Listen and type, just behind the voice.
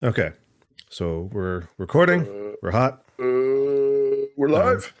Okay, so we're recording. We're hot. We're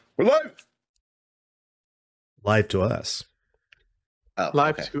live. We're live. Live to us. Oh,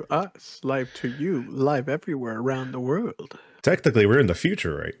 Live okay. to us, live to you, live everywhere around the world. Technically, we're in the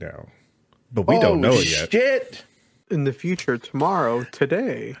future right now, but we don't know it yet. Shit. In the future, tomorrow,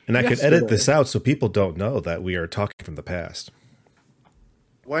 today. And I could yesterday. edit this out so people don't know that we are talking from the past.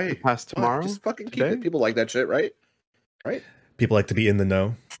 Why? Past tomorrow? Just fucking keep Today? it. People like that shit, right? Right? People like to be in the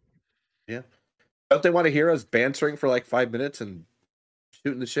know. Yeah. Don't they want to hear us bantering for like 5 minutes and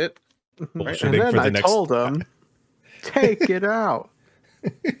shooting the shit? And Bullshitting then for the I next- told them, take it out.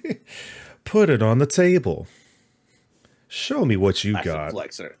 Put it on the table. Show me what you Massive got.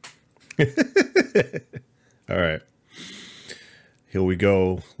 flexer. All right. Here we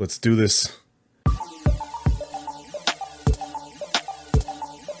go. Let's do this.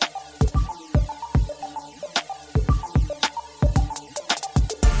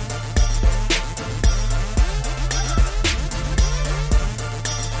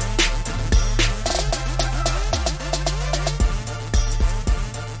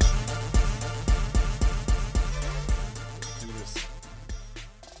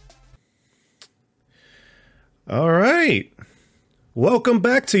 All right. Welcome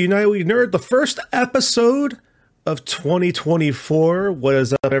back to United We Nerd, the first episode of 2024. What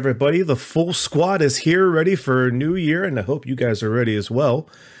is up, everybody? The full squad is here, ready for a new year, and I hope you guys are ready as well.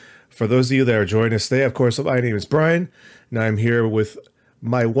 For those of you that are joining us today, of course, my name is Brian, and I'm here with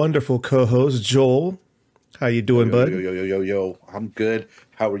my wonderful co-host, Joel. How you doing, bud? Yo. I'm good.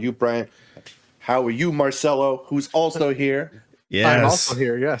 How are you, Brian? How are you, Marcelo, who's also here? Yes. I'm also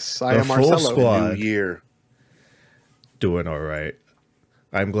here, yes. I The am full Marcelo. squad. New year. Doing all right.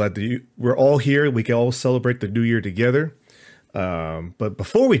 I'm glad that we're all here. We can all celebrate the new year together. But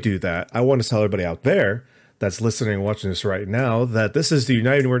before we do that, I want to tell everybody out there that's listening and watching this right now that this is the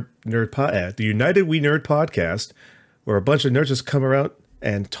United We Nerd podcast, where a bunch of nerds just come around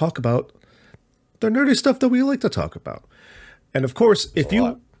and talk about the nerdy stuff that we like to talk about. And of course, if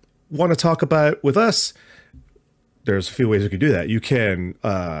you want to talk about it with us, there's a few ways you can do that. You can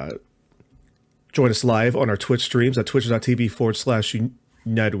join us live on our Twitch streams at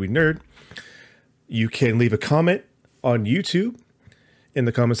twitch.tv/United We Nerd. You can leave a comment on YouTube in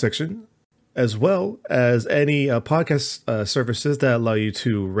the comment section, as well as any podcast services that allow you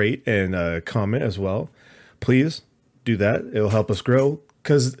to rate and comment as well. Please do that. It'll help us grow.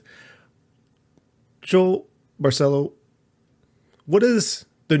 Because, Joel, Marcelo, what is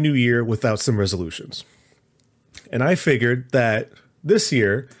the new year without some resolutions? And I figured that this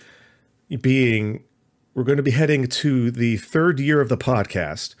year, we're going to be heading to the third year of the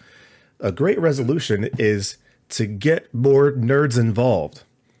podcast, a great resolution is to get more nerds involved.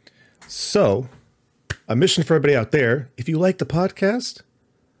 So, a mission for everybody out there, if you like the podcast,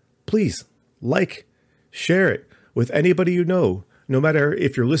 please share it with anybody you know, no matter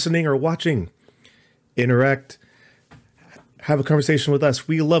if you're listening or watching. Interact, have a conversation with us.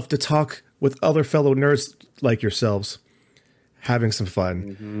 We love to talk with other fellow nerds like yourselves. Having some fun.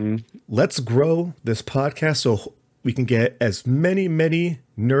 Mm-hmm. Let's grow this podcast so we can get as many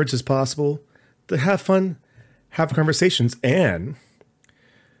nerds as possible to have fun, have conversations, and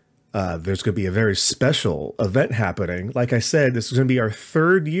there's going to be a very special event happening. Like I said, this is going to be our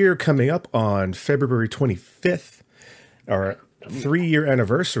third year coming up on February 25th, our 3-year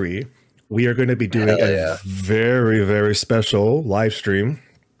anniversary. We are going to be doing a very, very special live stream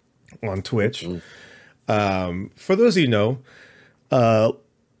on Twitch. Mm-hmm. For those of you who know,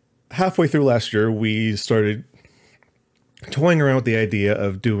 halfway through last year, we started toying around with the idea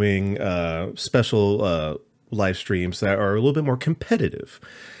of doing special live streams that are a little bit more competitive.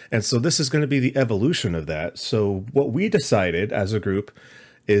 And so this is going to be the evolution of that. So what we decided as a group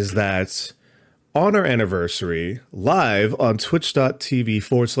is that on our anniversary, live on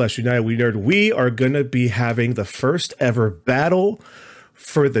twitch.tv/United We Nerd, we are going to be having the first ever battle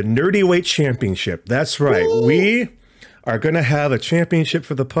for the Nerdy Weight Championship. That's right. Woo! We are going to have a championship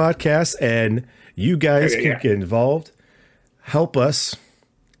for the podcast, and you guys can get involved. Help us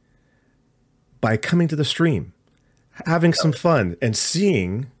by coming to the stream, having some fun, and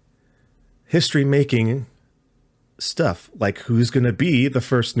seeing history-making stuff, like who's going to be the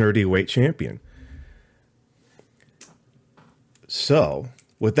first Nerdy Weight Champion. So,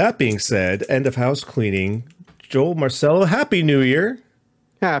 with that being said, end of house cleaning. Joel, Marcelo, Happy New Year.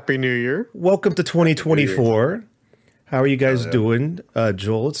 Happy New Year. Welcome to 2024. How are you guys doing?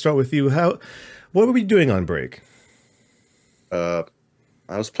 Joel, let's start with you. What were we doing on break? I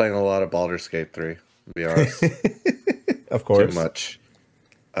was playing a lot of Baldur's Gate 3, to be honest. Of course. Too much.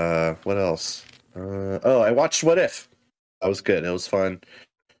 What else? I watched What If. That was good. It was fun.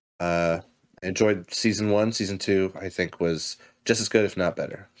 Enjoyed season 1. Season 2, I think, was just as good, if not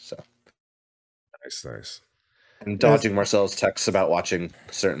better. So, Nice. and dodging Marcel's texts about watching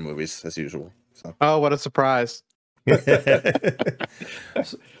certain movies as usual. So, Oh, what a surprise!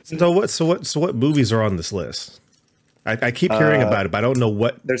 So what movies are on this list? I keep hearing about it, but I don't know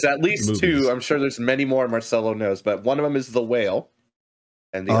what. There's at least movies. 2. I'm sure there's many more Marcelo knows, but one of them is The Whale,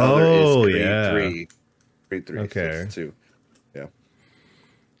 and the other is Creed 3. Creed 3. Okay. So 2. Yeah.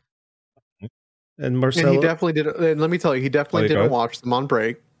 And Marcelo, And he definitely did. And let me tell you, he definitely didn't watch them on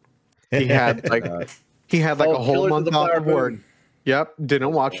break. He had like a whole Killers month the off Flower of work. Moon. Yep,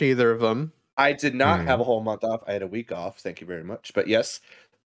 didn't watch either of them. I did not have a whole month off. I had a week off. Thank you very much. But yes,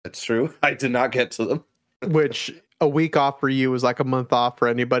 that's true. I did not get to them. Which a week off for you was like a month off for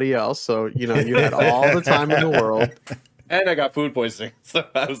anybody else. So you had all the time in the world. And I got food poisoning, so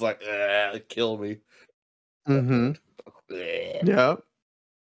I was like, kill me. Mm-hmm. Yep.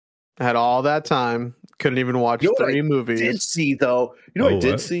 I had all that time. Couldn't even watch 3 movies. Did see though? You know what I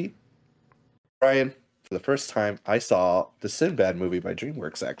did what? see? Brian, for the first time, I saw the Sinbad movie by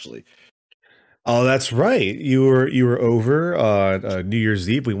DreamWorks. Actually, Oh, that's right. You were over on New Year's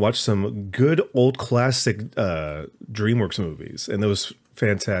Eve. We watched some good old classic DreamWorks movies, and it was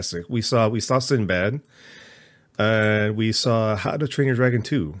fantastic. We saw Sinbad, and we saw How to Train Your Dragon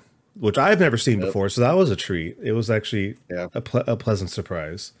 2, which I've never seen before, so that was a treat. It was actually a pleasant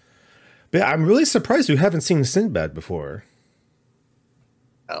surprise. But yeah, I'm really surprised you haven't seen Sinbad before.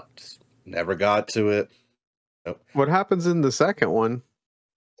 oh, just never got to it. Nope. What happens in the second one?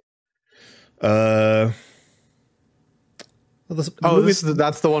 Well, That's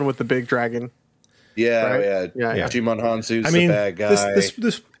the one with the big dragon. Yeah, Right? yeah. Yeah. Jimon Hansu's I mean, the bad guy.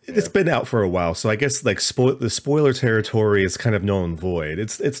 this it's been out for a while, so I guess like the spoiler territory is kind of null and void.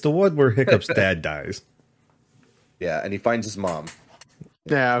 It's the one where Hiccup's dad dies. Yeah, and he finds his mom.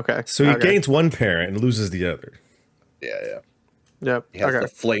 Yeah. Okay. So he Okay. gains one parent and loses the other. Yeah. Yep. He has Okay. the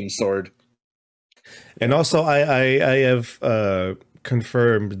flame sword. And also, I have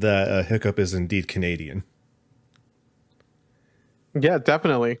confirmed that Hiccup is indeed Canadian. Yeah,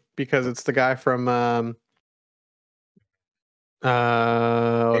 definitely, because it's the guy from Seth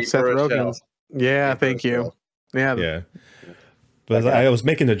Rochelle. Rogen's. Yeah, Hey, thank you. Rochelle. Yeah. Yeah. But I was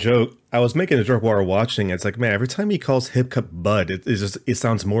making a joke. I was making a joke while we were watching. It's like, man, every time he calls Hiccup Bud, it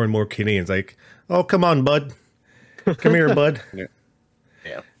sounds more and more Canadian. It's like, oh, come on, Bud. Come here, Bud.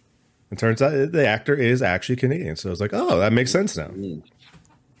 Yeah. It turns out the actor is actually Canadian. So I was like, oh, that makes sense now.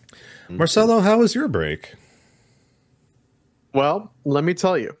 Marcelo, how was your break? Well, let me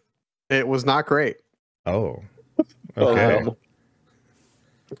tell you, it was not great. Oh, okay.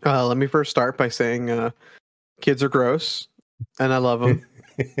 Let me first start by saying kids are gross, and I love them.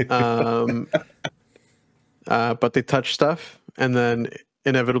 But they touch stuff, and then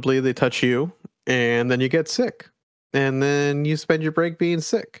inevitably they touch you, and then you get sick, and then you spend your break being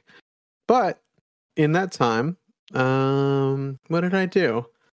sick. But in that time, what did I do?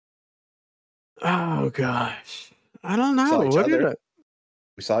 Oh gosh, I don't know. Saw each What did other? I?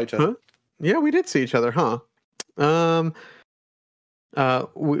 We saw each other. Huh? Yeah, we did see each other, huh?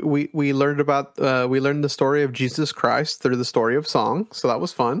 We learned the story of Jesus Christ through the story of song, so that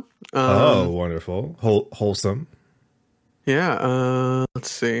was fun. Oh, wonderful. Wholesome. Yeah.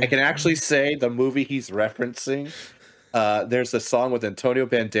 Let's see. I can actually say the movie he's referencing. There's a song with Antonio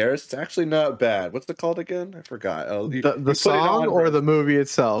Banderas. It's actually not bad. What's it called again? I forgot. Oh, you The put it song on, or the movie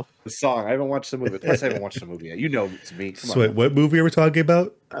itself? the song? I haven't watched the movie. Plus, I haven't watched the movie yet. You know it's me. Come So wait, on. what movie are we talking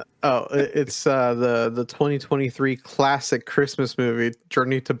about? It's the 2023 classic Christmas movie,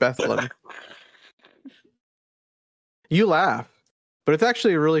 Journey to Bethlehem. You laugh, but it's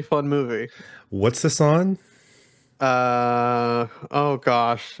actually a really fun movie. What's this on? Oh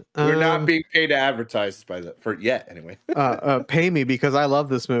gosh, We're not being paid to advertise by the for yet. Anyway, pay me because I love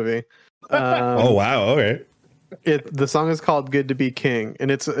this movie. Oh wow, okay. The song is called "Good to Be King,"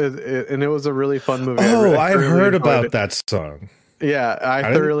 and it was a really fun movie. Oh, I I've really heard enjoyed about it. that song. Yeah, I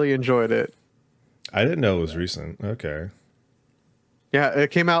thoroughly enjoyed it. I didn't know it was recent. Okay. Yeah,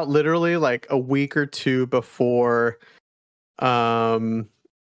 it came out literally like a week or two before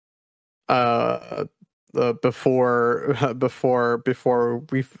before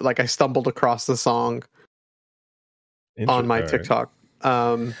we like I stumbled across the song on my All right. TikTok.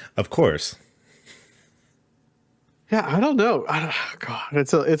 Of course. Yeah, I don't know. God,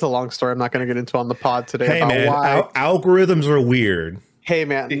 it's a long story. I'm not going to get into on the pod today. Hey about man, why. algorithms are weird. Hey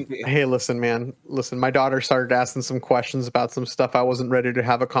man, hey listen, man, listen. My daughter started asking some questions about some stuff I wasn't ready to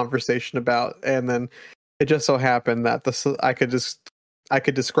have a conversation about, and then it just so happened that I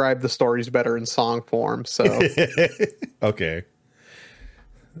could describe the stories better in song form. So Okay.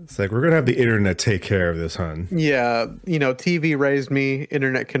 It's like we're gonna have the internet take care of this, hun. Yeah, TV raised me,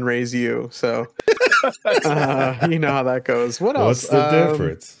 internet can raise you. So you know how that goes. What else? What's the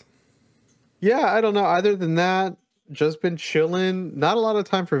difference? Yeah, I don't know. Other than that, just been chilling. Not a lot of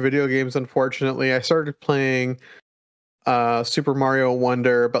time for video games, unfortunately. I started playing Super Mario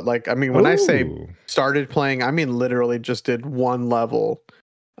Wonder, but like, I mean, when I say Ooh. started playing, I mean literally just did one level.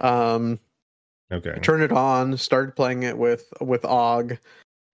 Okay. Turned it on, started playing it with Og,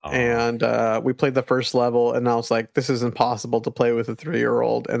 and we played the first level, and I was like, this is impossible to play with a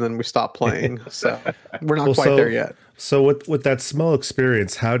 3-year-old, and then we stopped playing. So we're not quite there yet. So with that small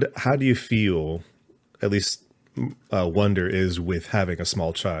experience, how do you feel? At least Wonder is with having a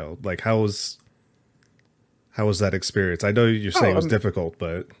small child. Like how was that experience? I know you're saying it was difficult,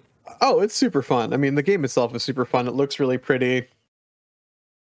 but it's super fun. I mean, the game itself is super fun. It looks really pretty.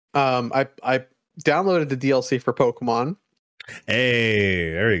 I downloaded the DLC for Pokemon.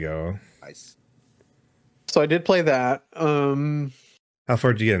 Hey, there you go. Nice. So I did play that. How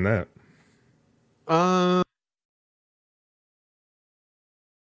far did you get in that?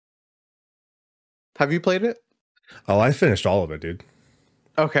 Have you played it? Oh, I finished all of it, dude.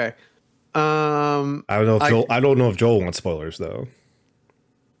 Okay. I don't know if I don't know if Joel wants spoilers though.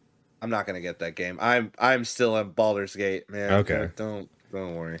 I'm not gonna get that game. I'm still in Baldur's Gate, man. Okay. Don't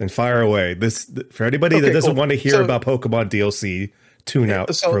worry. And fire away. This for anybody that doesn't want to hear about Pokemon DLC, tune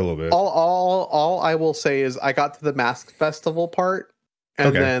out for a little bit. All I will say is I got to the Mask Festival part,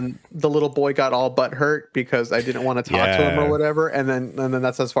 and then the little boy got all butt hurt because I didn't want to talk to him or whatever, and then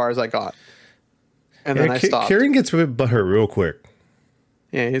that's as far as I got. And then I stopped. Kieran gets a bit butthurt real quick.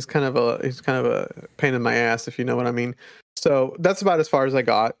 Yeah, he's kind of a pain in my ass, if you know what I mean. So that's about as far as I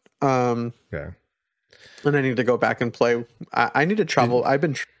got. Okay. And I need to go back and play. I need to travel. I've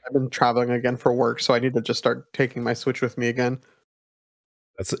been traveling again for work, so I need to just start taking my Switch with me again.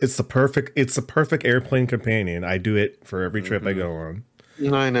 It's the perfect airplane companion. I do it for every trip I go on.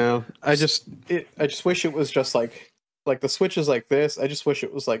 I know. I just wish it was just like the Switch is like this. I just wish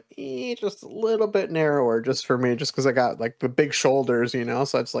it was like just a little bit narrower, just for me, just because I got like the big shoulders,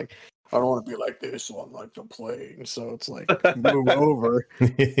 So it's like I don't want to be like this on like the plane. So it's like move over.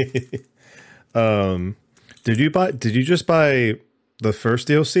 Did you just buy the first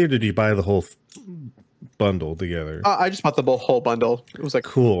DLC or did you buy the whole bundle together? I just bought the whole bundle. It was like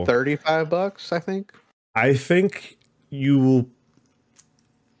cool. $35, I think. I think you will,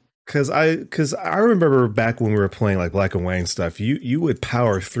 because I remember back when we were playing like Black and White and stuff, you would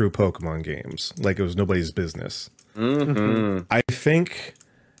power through Pokemon games like it was nobody's business. Mm-hmm. I think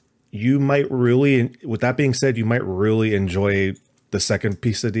you might really, with that being said, you might really enjoy the second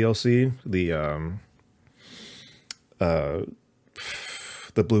piece of DLC,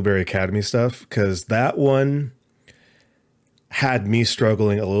 the Blueberry Academy stuff, because that one had me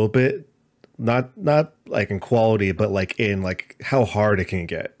struggling a little bit, not like in quality, but like in like how hard it can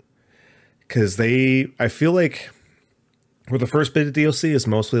get. Because I feel like where the first bit of DLC is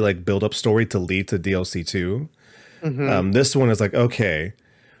mostly like build up story to lead to DLC 2. Mm-hmm. This one is like, okay,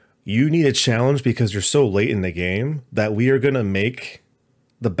 you need a challenge because you're so late in the game that we are going to make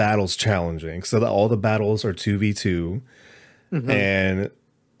the battles challenging so that all the battles are 2v2. Mm-hmm. And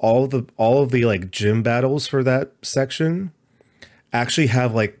all of the like gym battles for that section actually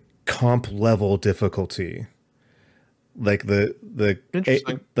have like comp level difficulty. Like the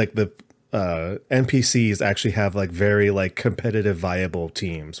NPCs actually have like very like competitive viable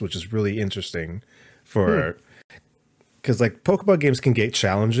teams, which is really interesting for because like Pokemon games can get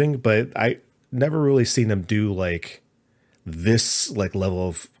challenging, but I never really seen them do like this like level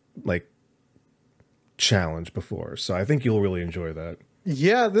of like challenge before. So I think you'll really enjoy that.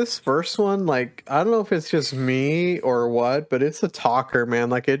 Yeah, this first one, like, I don't know if it's just me or what, but it's a talker, man.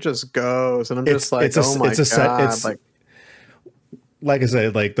 Like, it just goes, and I'm just like, oh my god. Like I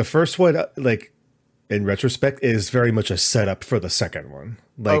said, like the first one, like in retrospect, is very much a setup for the second one.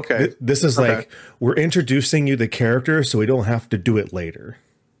 Like, this is like we're introducing you the character, so we don't have to do it later.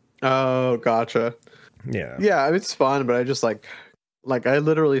 Oh, gotcha. Yeah, it's fun, but I just like I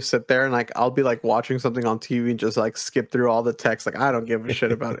literally sit there and like I'll be like watching something on TV and just like skip through all the text. Like I don't give a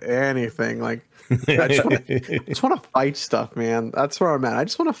shit about anything. Like I just want to fight stuff, man. That's where I'm at. I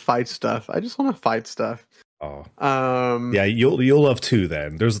just want to fight stuff. Oh, yeah, you'll love 2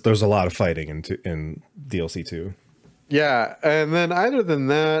 then. There's a lot of fighting in DLC 2. Yeah, and then other than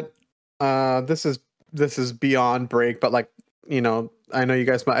that, this is beyond break, but like, I know you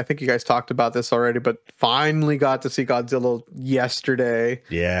guys, I think you guys talked about this already, but finally got to see Godzilla yesterday.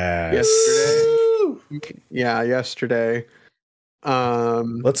 Yeah. Yesterday.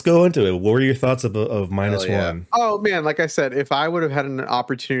 Let's go into it. What were your thoughts of minus Hell yeah. one? Oh man, like I said, if I would have had an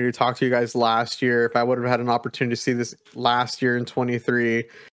opportunity to talk to you guys last year, if I would have had an opportunity to see this last year in 23,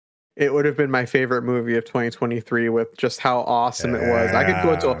 it would have been my favorite movie of 2023 with just how awesome it was.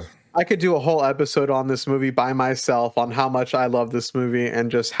 I could do a whole episode on this movie by myself on how much I love this movie and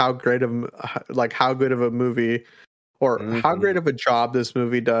just how great of how good of a movie or how great of a job this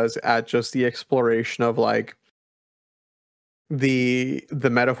movie does at just the exploration of like the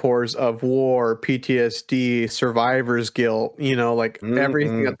metaphors of war, PTSD, survivor's guilt, you know, like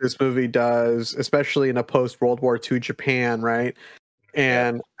everything that this movie does, especially in a post World War II Japan, right?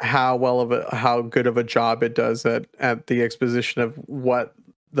 And how good of a job it does at the exposition of what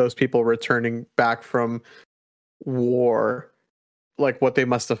those people returning back from war, like what they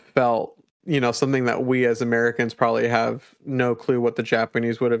must have felt, you know, something that we as Americans probably have no clue what the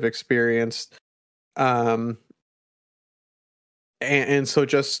Japanese would have experienced. And so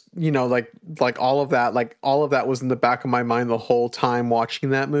just, you know, like all of that was in the back of my mind the whole time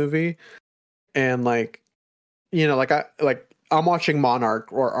watching that movie. And like, you know, I'm watching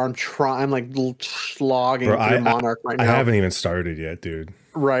Monarch, or I'm like slogging through Monarch right now. I haven't even started yet, dude.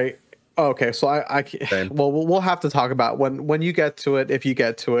 Right. Okay. So well, we'll have to talk about when you get to it. If you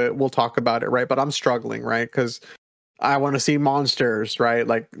get to it, we'll talk about it. Right. But I'm struggling, right? Because I want to see monsters, right?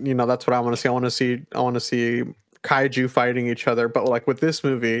 Like, you know, that's what I want to see. I want to see kaiju fighting each other. But like with this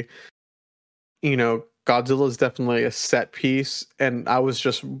movie, you know, Godzilla is definitely a set piece, and I was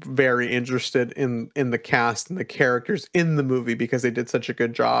just very interested in the cast and the characters in the movie because they did such a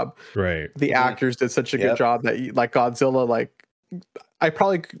good job. Right. The actors did such a good job that like Godzilla, like I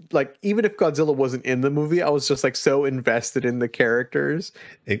probably like even if Godzilla wasn't in the movie, I was just like so invested in the characters.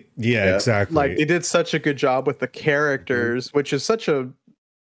 Exactly. Like they did such a good job with the characters, which is such a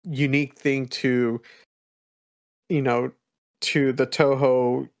unique thing to, you know, to the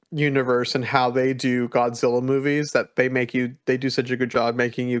Toho universe and how they do Godzilla movies, that they do such a good job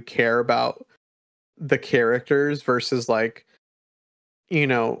making you care about the characters versus like, you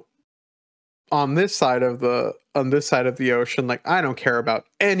know, on this side of the ocean, like I don't care about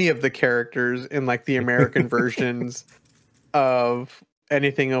any of the characters in like the American versions of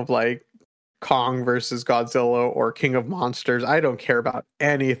anything of like Kong versus Godzilla or King of Monsters. I don't care about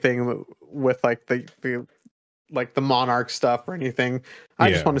anything with like the like the Monarch stuff or anything.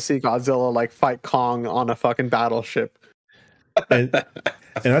 I just want to see Godzilla like fight Kong on a fucking battleship. And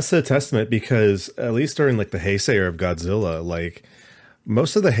that's a testament because at least during like the Heisei era of Godzilla, like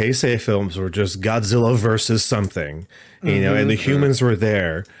most of the Heisei films were just Godzilla versus something, you know, and the humans were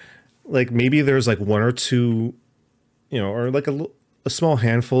there. Like maybe there's like one or two, you know, or like a small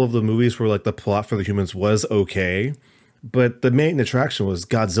handful of the movies where like the plot for the humans was okay, but the main attraction was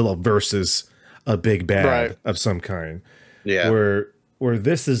Godzilla versus a big bad of some kind. Yeah. Where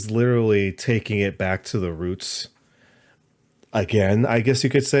this is literally taking it back to the roots again, I guess you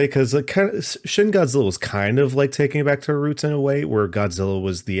could say, because like Shin Godzilla was kind of like taking it back to the roots in a way, where Godzilla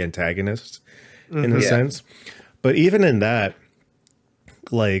was the antagonist in a sense. But even in that,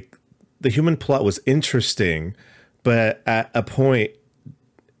 like the human plot was interesting, but at a point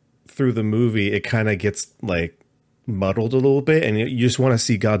through the movie, it kind of gets like muddled a little bit, and you just want to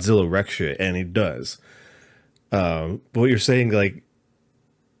see Godzilla wreck shit, and he does. But what you're saying, like,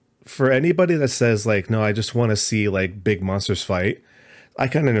 for anybody that says like, no, I just want to see like big monsters fight, I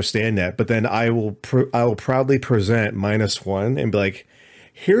can understand that. But then I will proudly present -1 and be like,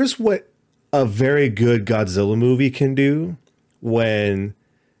 here's what a very good Godzilla movie can do when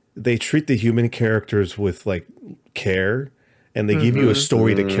they treat the human characters with like care, and they give you a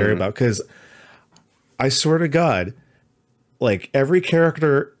story to care about. Because I swear to God, like every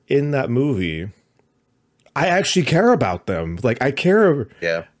character in that movie, I actually care about them. Like I care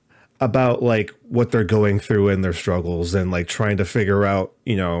about like what they're going through and their struggles, and like trying to figure out,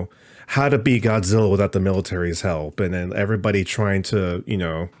 you know, how to be Godzilla without the military's help. And then everybody trying to, you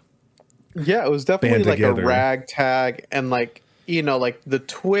know. Yeah, it was definitely like a ragtag, and like, you know, like the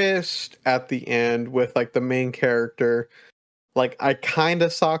twist at the end with like the main character, like I kind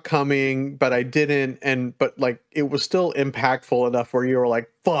of saw coming, but I didn't. But like it was still impactful enough where you were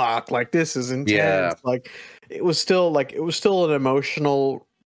like, fuck, like this is intense. Yeah. Like it was still an emotional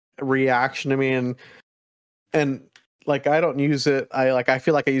reaction to me, and like I don't use it. I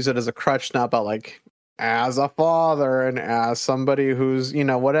feel like I use it as a crutch now, but like as a father and as somebody who's, you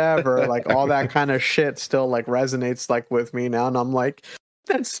know, whatever, like all that kind of shit still like resonates like with me now, and I'm like,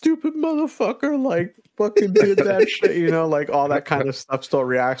 that stupid motherfucker like fucking did that shit, you know, like all that kind of stuff still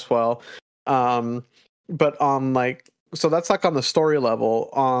reacts well. But on like, so that's like on the story level.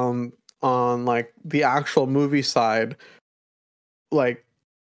 On like the actual movie side, like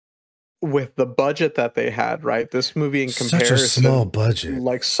with the budget that they had, right? This movie in comparison, such a small budget.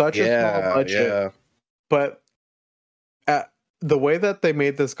 like such a small budget, but the way that they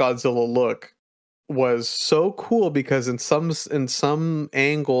made this Godzilla look was so cool because in some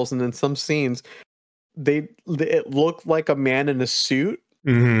angles and in some scenes, it looked like a man in a suit.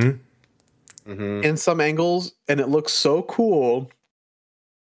 In some angles, and it looks so cool.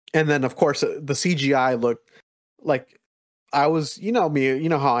 And then, of course, the CGI looked like I was, me, you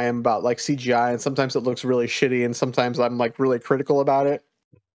know how I am about like CGI, and sometimes it looks really shitty, and sometimes I'm like really critical about it.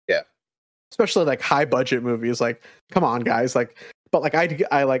 Yeah, especially like high budget movies. Like, come on, guys! Like, but like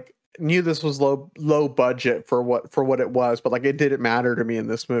I like knew this was low budget for what it was, but like it didn't matter to me in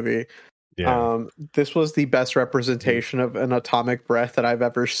this movie. Yeah. This was the best representation of an atomic breath that I've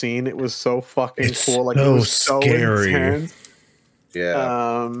ever seen. It was so fucking cool. Like, it was so scary. Intense.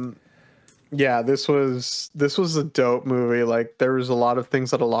 Yeah. Yeah, this was a dope movie. Like, there was a lot of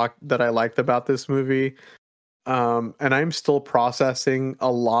things that I liked about this movie. And I'm still processing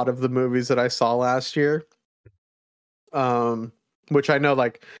a lot of the movies that I saw last year. Which I know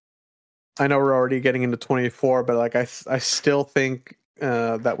we're already getting into 24, but like I still think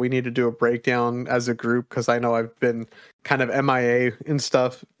that we need to do a breakdown as a group, because I know I've been kind of MIA and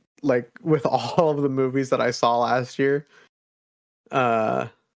stuff, like with all of the movies that I saw last year.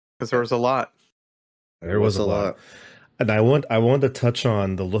 Because there was a lot. There was a lot. And I want to touch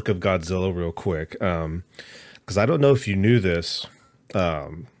on the look of Godzilla real quick. Because I don't know if you knew this.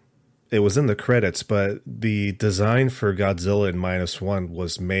 It was in the credits, but the design for Godzilla in -1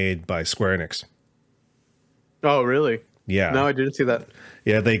 was made by Square Enix. Oh, really? Yeah. No, I didn't see that.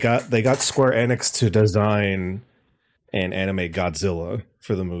 Yeah, they got Square Enix to design and animate Godzilla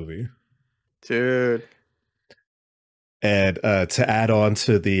for the movie. Dude. And to add on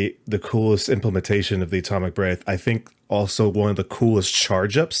to the coolest implementation of the atomic breath, I think also one of the coolest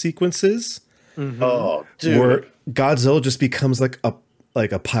charge up sequences. Mm-hmm. Oh, dude. Where Godzilla just becomes like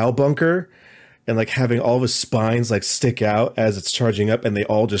a pile bunker, and like having all of his spines like stick out as it's charging up, and they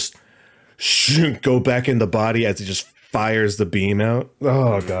all just go back in the body as he just fires the beam out.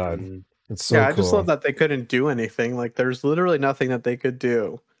 Oh god, it's so cool. I just love that they couldn't do anything. Like, there's literally nothing that they could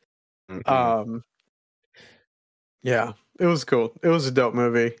do. Mm-hmm. Yeah, it was cool. It was a dope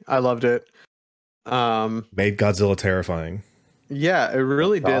movie. I loved it. Made Godzilla terrifying. Yeah, it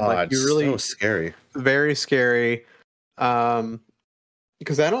really did. Like, you really so scary, very scary.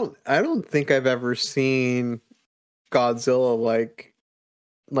 Because I don't think I've ever seen Godzilla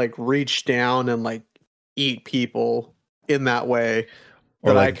like reach down and like eat people in that way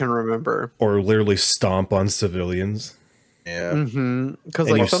that I can remember, or literally stomp on civilians. Yeah, because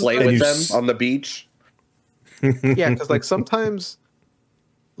like play with them on the beach. Yeah, because like sometimes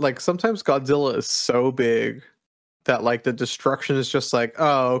Godzilla is so big that like the destruction is just like,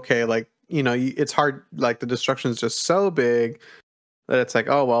 oh, okay, like, it's hard, like the destruction is just so big that it's like,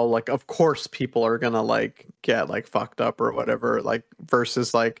 oh well, like of course people are gonna like get like fucked up or whatever, like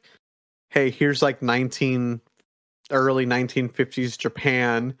versus like, hey, here's like early 1950s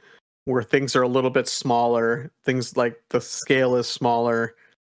Japan where things are a little bit smaller, things like the scale is smaller,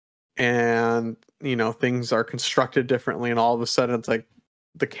 and things are constructed differently, and all of a sudden it's like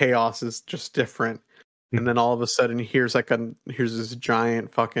the chaos is just different. And then all of a sudden here's this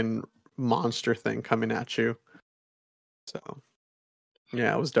giant fucking monster thing coming at you. So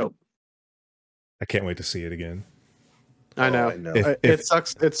yeah, it was dope. I can't wait to see it again. I know. It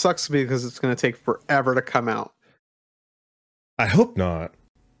sucks because it's going to take forever to come out. I hope not.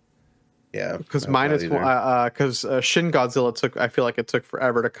 Yeah, because Shin Godzilla I feel like it took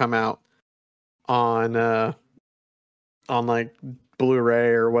forever to come out on like Blu-ray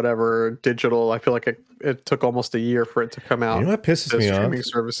or whatever, digital. I feel like it took almost a year for it to come out. You know what pisses me off? Streaming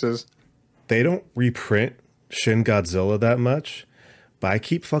services. They don't reprint Shin Godzilla that much, but I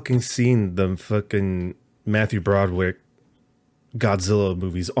keep fucking seeing them fucking Matthew Broderick Godzilla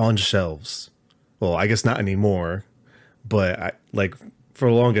movies on shelves. Well, I guess not anymore, but for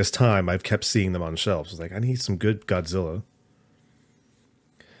the longest time, I've kept seeing them on shelves. I was like, I need some good Godzilla.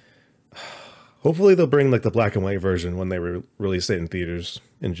 Hopefully they'll bring like the black and white version when they release it in theaters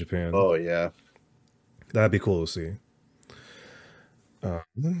in Japan. Oh yeah, that'd be cool to see.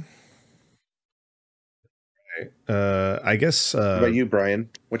 I guess. What about you, Brian?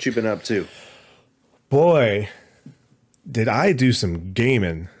 What you been up to? Boy, did I do some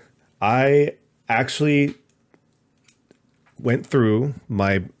gaming. I actually went through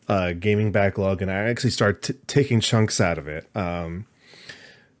my gaming backlog, and I actually started taking chunks out of it.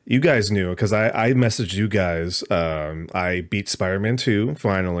 You guys knew because I messaged you guys. I beat Spider-Man 2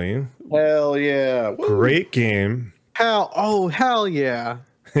 finally. Hell yeah! Woo. Great game. hell yeah.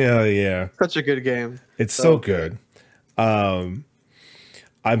 Yeah, yeah. Such a good game. It's so good. I'm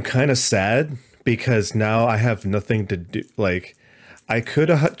kind of sad because now I have nothing to do. Like, I could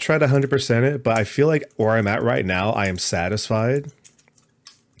have tried 100% it, but I feel like where I'm at right now, I am satisfied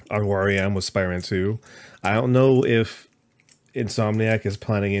on where I am with Spider-Man 2. I don't know if Insomniac is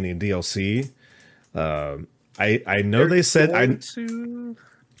planning any DLC. I know they said I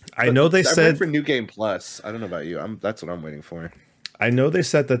know they I'm said waiting for New Game Plus. I don't know about you. That's what I'm waiting for. I know they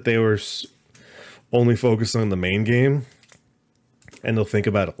said that they were only focusing on the main game, and they'll think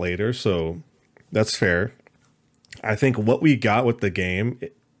about it later. So that's fair. I think what we got with the game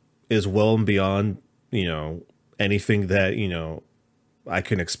is well and beyond, anything that, I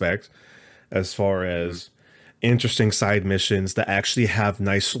can expect as far as interesting side missions that actually have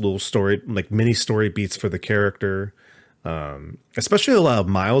nice little story, like mini story beats for the character. Especially a lot of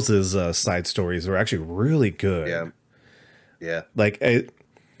Miles's side stories are actually really good. Yeah. Yeah. Like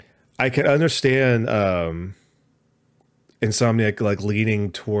I can understand Insomniac like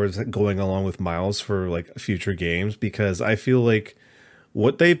leaning towards going along with Miles for like future games, because I feel like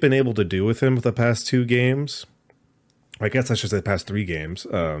what they've been able to do with him with the past 2 games, I guess I should say the past 3 games,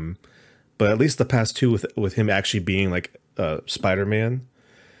 but at least the past 2 with him actually being like Spider-Man,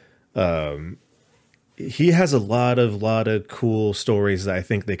 he has a lot of cool stories that I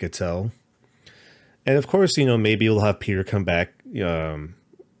think they could tell. And of course, maybe we'll have Peter come back,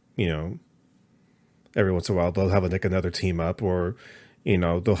 every once in a while they'll have like another team up, or,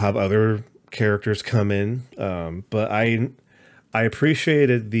 they'll have other characters come in. But I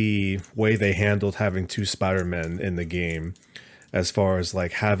appreciated the way they handled having 2 Spider-Men in the game, as far as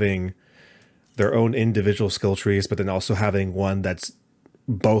like having their own individual skill trees, but then also having one that's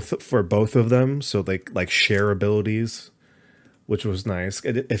both for both of them. So like share abilities, which was nice.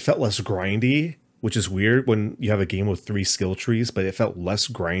 It felt less grindy, which is weird when you have a game with 3 skill trees, but it felt less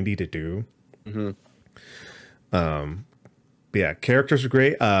grindy to do. Mm-hmm. But yeah, characters are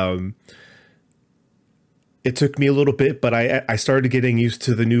great. It took me a little bit, but I started getting used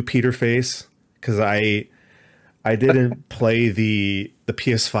to the new Peter face, because I didn't play the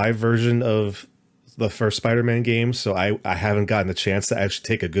PS5 version of the first Spider-Man game, so I haven't gotten the chance to actually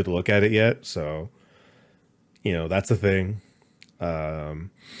take a good look at it yet. So, that's a thing. But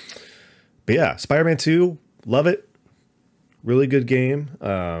yeah, Spider-Man 2, love it. Really good game.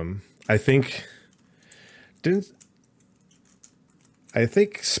 I think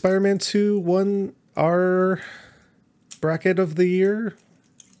Spider-Man 2 won our bracket of the year.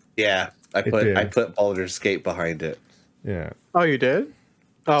 Yeah, I put Baldur's Gate behind it. Yeah. Oh, you did?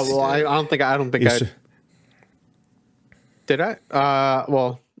 Oh well, I don't think I did.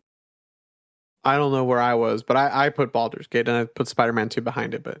 Well, I don't know where I was, but I put Baldur's Gate and I put Spider-Man 2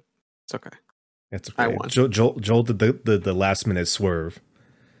 behind it, but it's okay. It's okay. I won. Joel did the last minute swerve,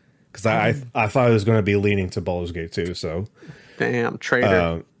 because I thought I was going to be leaning to Baldur's Gate 2. So damn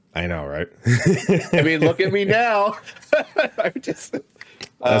traitor. I know, right? I mean, look at me now.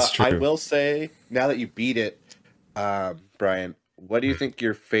 That's true. I will say, now that you beat it, Brian, what do you think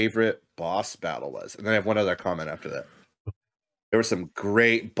your favorite boss battle was? And then I have one other comment after that. There were some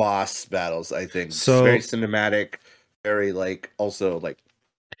great boss battles, I think. So, very cinematic, very also.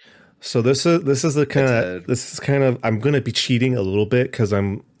 So this is kind of I'm going to be cheating a little bit, because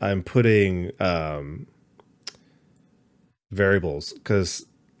I'm putting variables, because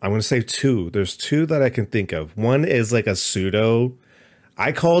I'm going to say 2. There's 2 that I can think of. One is like a pseudo.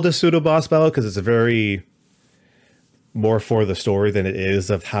 I call it a pseudo boss battle because it's a very more for the story than it is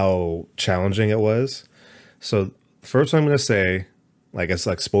of how challenging it was. So first, I'm going to say, I guess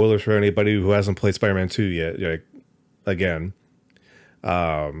like spoilers for anybody who hasn't played Spider-Man 2 yet. Like, again,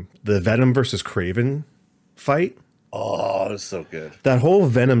 the Venom versus Kraven fight. Oh, it was so good. That whole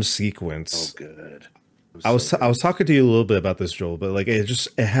Venom sequence. So good. I was talking to you a little bit about this, Joel, but like it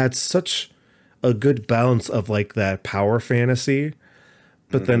had such a good balance of like that power fantasy,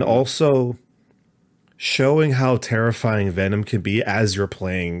 but then also showing how terrifying Venom can be as you're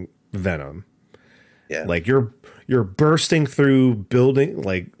playing Venom. Yeah, like you're bursting through building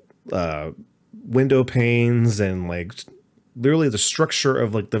like window panes and like literally the structure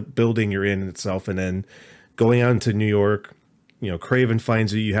of like the building you're in itself, and then going out into New York. Kraven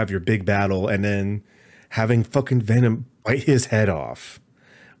finds you. You have your big battle, and then having fucking Venom bite his head off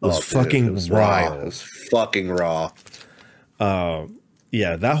was fucking wild. It was fucking raw.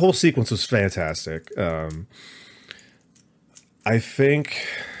 Yeah, that whole sequence was fantastic. I think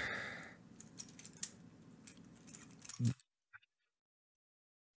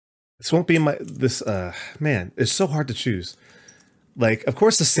this won't be man, it's so hard to choose. Like, of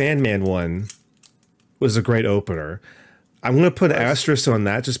course, the Sandman one was a great opener. I'm going to put an asterisk on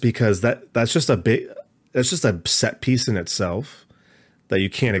that just because that's just a set piece in itself that you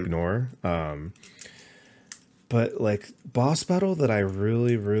can't ignore. But like boss battle that I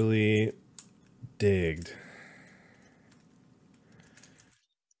really, really digged,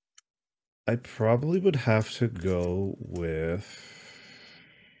 I probably would have to go with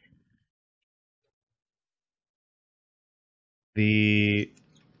the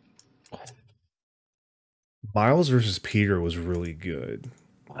Miles versus Peter was really good.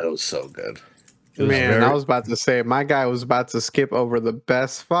 That was so good. Man, I was about to say my guy was about to skip over the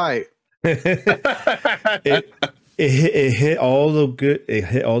best fight. it hit all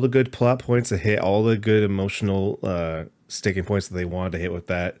the good plot points. It hit all the good emotional sticking points that they wanted to hit with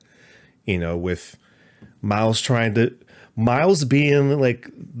that. You know, with Miles being like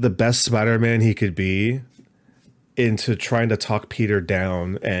the best Spider-Man he could be, into trying to talk Peter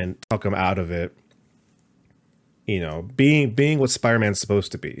down and talk him out of it. You know, being what Spider-Man's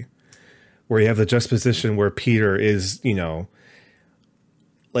supposed to be, where you have the juxtaposition where Peter is, you know,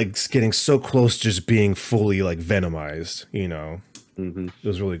 like getting so close to just being fully like venomized, you know. It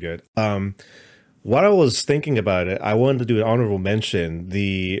was really good. While I was thinking about it, I wanted to do an honorable mention,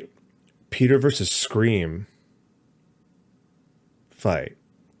 the Peter versus Scream fight.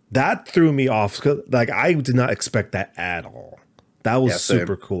 That threw me off. Like, I did not expect that at all. That was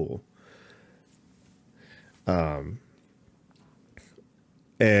super cool.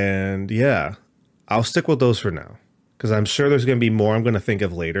 And yeah, I'll stick with those for now, because I'm sure there's going to be more I'm going to think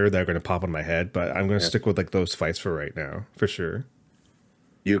of later that are going to pop in my head, but I'm going to stick with like those fights for right now, for sure.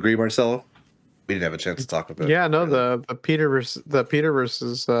 You agree, Marcelo? We didn't have a chance to talk about it. Yeah, no, the Peter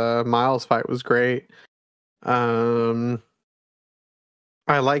versus Miles fight was great. I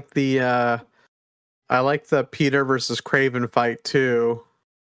like the Peter versus Craven fight too.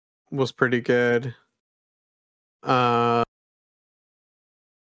 Was pretty good. And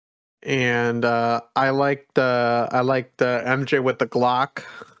I like the MJ with the Glock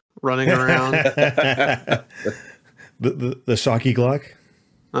running around. the shocky Glock.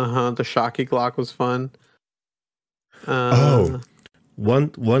 The shocky Glock was fun. One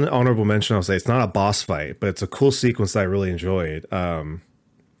honorable mention I'll say, it's not a boss fight, but it's a cool sequence that I really enjoyed.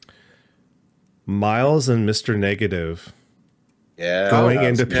 Miles and Mr. Negative going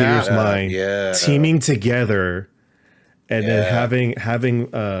into Peter's mind, teaming together, and then having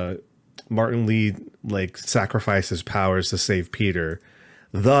Martin Lee like sacrifice his powers to save Peter,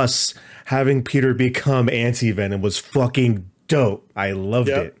 thus having Peter become Anti-Venom was fucking dope. I loved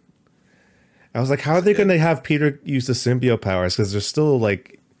it. I was like, how are they going to have Peter use the symbiote powers? Because there's still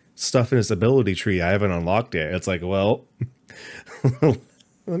like stuff in his ability tree I haven't unlocked yet. It's like, well,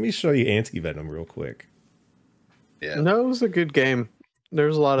 let me show you Anti-Venom real quick. Yeah. No, it was a good game.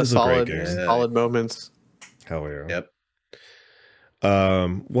 There's a lot of solid moments. Hell yeah. Yep.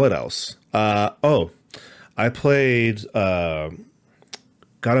 What else? I played God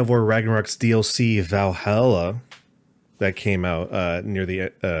of War Ragnarok's DLC Valhalla that came out near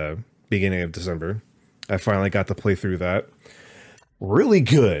the beginning of December. I finally got to play through that. Really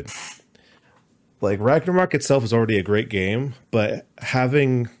good. Like, Ragnarok itself is already a great game, but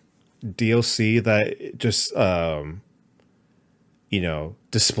having DLC that just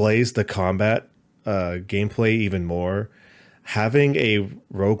displays the combat gameplay even more, having a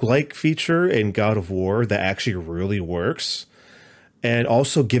roguelike feature in God of War that actually really works, and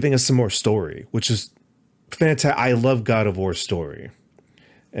also giving us some more story, which is fantastic. I love God of War's story.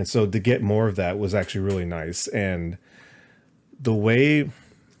 And so to get more of that was actually really nice. And the way,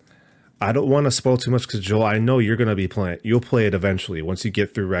 I don't want to spoil too much because, Joel, I know you're going to be playing. You'll play it eventually once you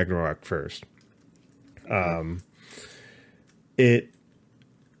get through Ragnarok first. It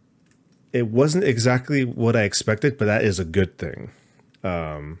wasn't exactly what I expected, but that is a good thing.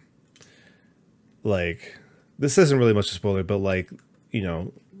 Like, this isn't really much of a spoiler, but like, you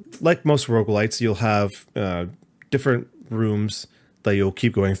know, like most roguelites, you'll have different rooms that you'll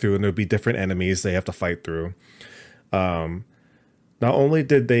keep going through, and there'll be different enemies they have to fight through. Not only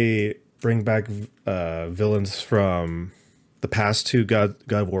did they bring back villains from the past two God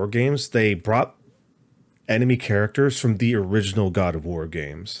of War games, they brought enemy characters from the original God of War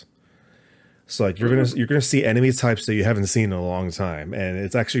games. So like you're gonna see enemy types that you haven't seen in a long time, and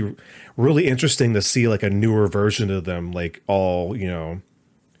it's actually really interesting to see like a newer version of them, like all, you know,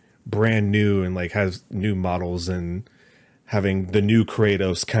 brand new and like has new models, and having the new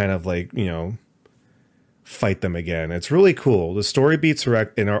Kratos kind of like, you know, fight them again. It's really cool. The story beats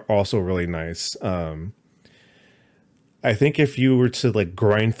are also really nice. I think if you were to like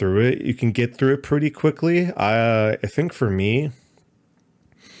grind through it, you can get through it pretty quickly. I think for me,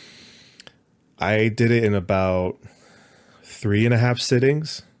 I did it in about 3.5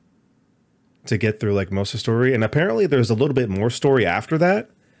 sittings to get through like most of the story, and apparently there's a little bit more story after that.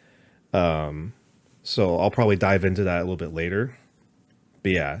 So I'll probably dive into that a little bit later.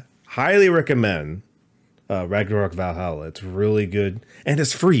 But yeah, highly recommend Ragnarok Valhalla. It's really good, and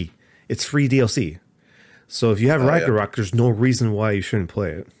it's free. It's free DLC. So if you have Ragnarok, there's no reason why you shouldn't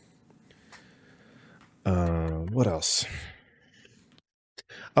play it. What else?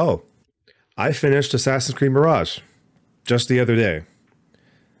 Oh, I finished Assassin's Creed Mirage just the other day.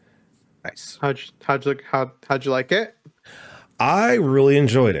 Nice. How'd you like it? I really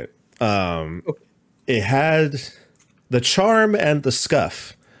enjoyed it. It had the charm and the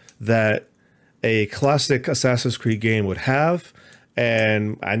scuff that a classic Assassin's Creed game would have.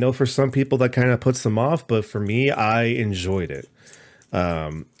 And I know for some people that kind of puts them off, but for me, I enjoyed it.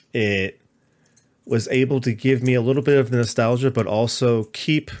 It was able to give me a little bit of nostalgia, but also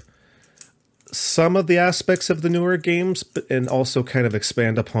keep some of the aspects of the newer games, and also kind of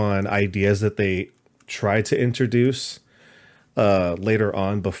expand upon ideas that they tried to introduce later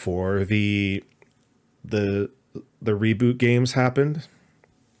on before the reboot games happened.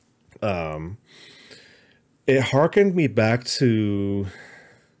 It harkened me back to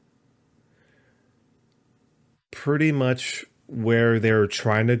pretty much where they were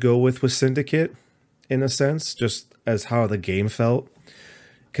trying to go with Syndicate, in a sense, just as how the game felt.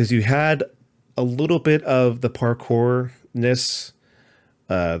 Because you had a little bit of the parkourness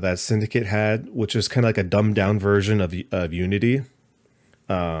that Syndicate had, which is kind of like a dumbed down version of Unity.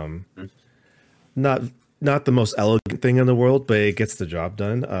 Not the most elegant thing in the world, but it gets the job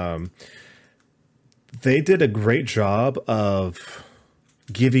done. They did a great job of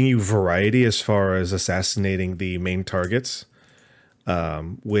giving you variety as far as assassinating the main targets,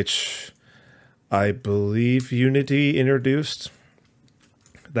 which I believe Unity introduced.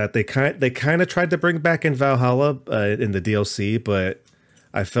 That they kind of tried to bring back in Valhalla in the DLC, but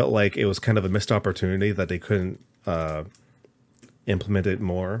I felt like it was kind of a missed opportunity that they couldn't implement it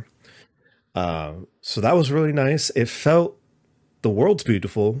more. So that was really nice. It felt, the world's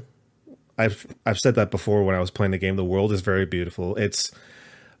beautiful. I've said that before when I was playing the game. The world is very beautiful. It's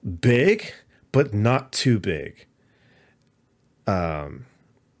big, but not too big. So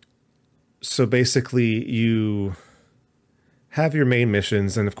basically, you have your main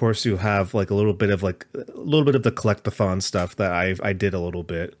missions, and of course, you have like a little bit of the collectathon stuff that I did a little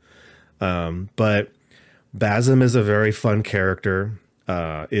bit. But Basim is a very fun character.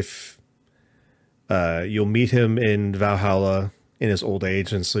 If you'll meet him in Valhalla in his old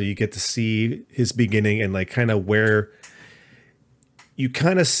age, and so you get to see his beginning and like kind of where you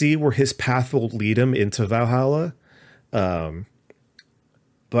kind of see where his path will lead him into Valhalla.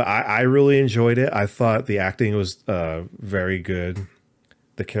 But I really enjoyed it. I thought the acting was very good.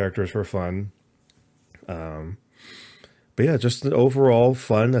 The characters were fun. But yeah, just an overall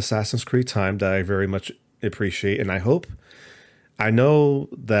fun Assassin's Creed time that I very much appreciate. And I know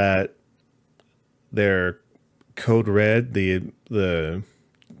that their Code Red, the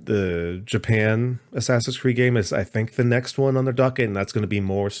Japan Assassin's Creed game, is I think the next one on the docket, and that's going to be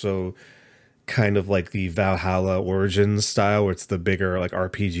more so kind of like the Valhalla Origins style, where it's the bigger like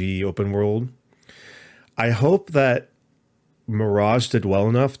RPG open world. I hope that Mirage did well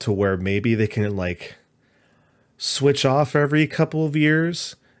enough to where maybe they can like switch off every couple of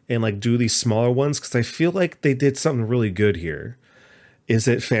years and like do these smaller ones, because I feel like they did something really good here. Is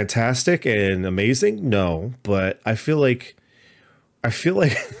it fantastic and amazing? No, but I feel like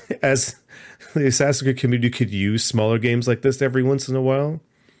as the Assassin's Creed community could use smaller games like this every once in a while.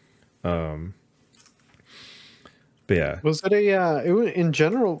 But yeah, Was it in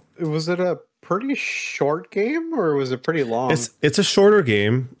general? Was it a pretty short game, or was it pretty long? it's a shorter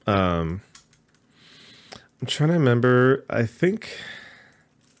game. I'm trying to remember. I think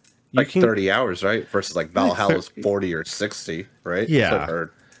like 30 hours, right? Versus like Valhalla's 40 or 60, right? Yeah. That's what I've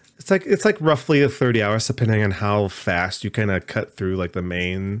heard. It's like roughly 30 hours, depending on how fast you kind of cut through like the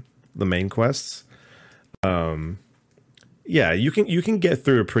main quests. Yeah, you can get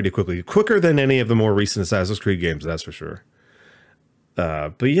through it pretty quicker than any of the more recent Assassin's Creed games, that's for sure.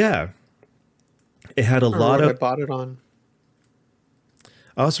 But yeah, it had a lot of. I bought it on.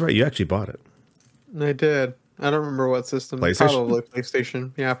 Oh, that's right, you actually bought it. I did. I don't remember what system. PlayStation? Probably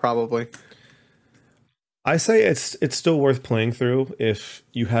PlayStation. Yeah, probably. I say it's still worth playing through if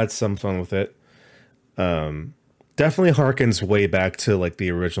you had some fun with it. Definitely harkens way back to like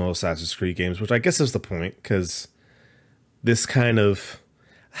the original Assassin's Creed games, which I guess is the point, because this kind of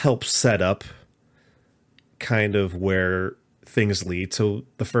helps set up kind of where things lead to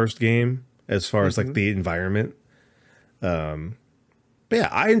the first game as far as like the environment. But yeah,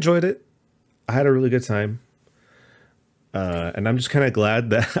 I enjoyed it. I had a really good time. And I'm just kind of glad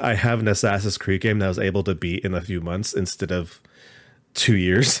that I have an Assassin's Creed game that I was able to beat in a few months instead of 2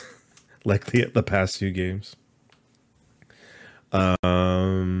 years, like the past few games.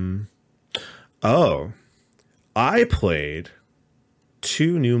 Oh, I played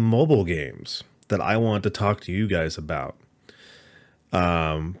 2 new mobile games that I wanted to talk to you guys about.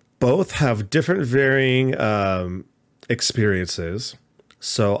 Both have different varying experiences,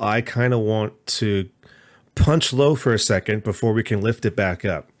 so I kind of want to punch low for a second before we can lift it back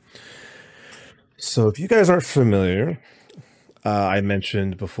up. So if you guys aren't familiar, I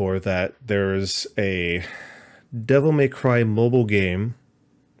mentioned before that there's a Devil May Cry mobile game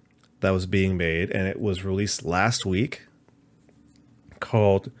that was being made, and it was released last week,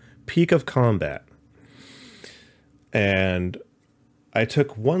 called Peak of Combat. And I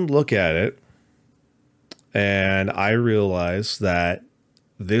took one look at it, and I realized that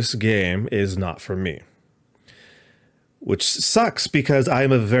this game is not for me. Which sucks because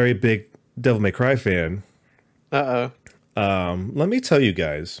I'm a very big Devil May Cry fan. Uh-oh. Let me tell you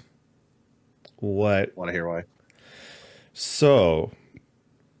guys what. Want to hear why? So,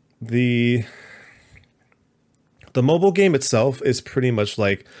 the mobile game itself is pretty much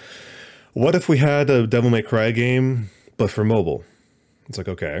like, what if we had a Devil May Cry game, but for mobile? It's like,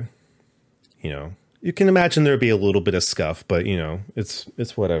 okay, you can imagine there'd be a little bit of scuff, but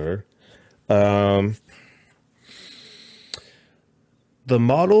it's whatever. The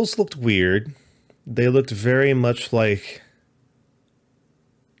models looked weird. They looked very much like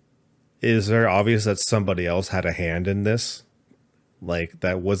it is very obvious that somebody else had a hand in this. Like,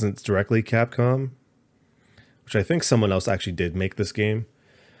 that wasn't directly Capcom, which I think someone else actually did make this game.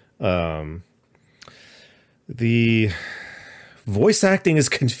 The voice acting is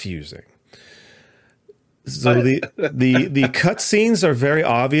confusing. So the cutscenes are very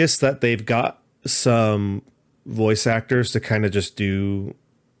obvious that they've got some voice actors to kind of just do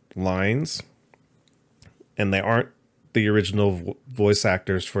lines, and they aren't the original voice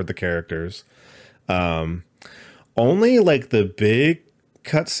actors for the characters. Only like the big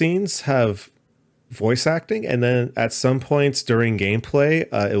cutscenes have voice acting, and then at some points during gameplay,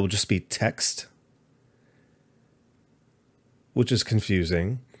 it will just be text, which is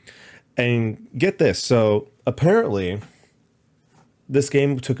confusing. And get this, so apparently this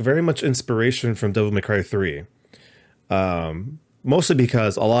game took very much inspiration from Devil May Cry 3. Mostly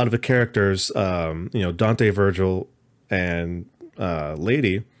because a lot of the characters, Dante, Virgil, and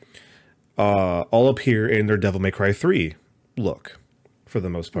Lady, all appear in their Devil May Cry 3 look, for the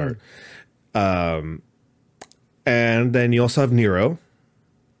most part. And then you also have Nero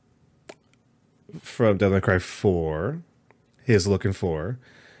from Devil May Cry 4, his look and 4.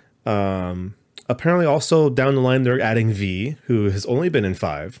 Apparently also down the line they're adding V, who has only been in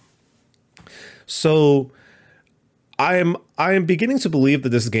 5. So I am beginning to believe that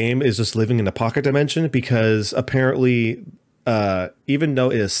this game is just living in a pocket dimension, because apparently even though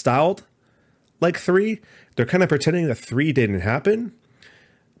it is styled like 3, they're kind of pretending that 3 didn't happen,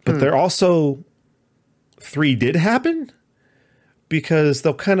 but they're also 3 did happen, because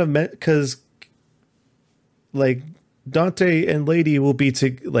they'll kind of because like Dante and Lady will be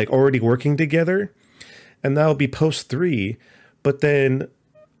already working together, and that'll be post 3, but then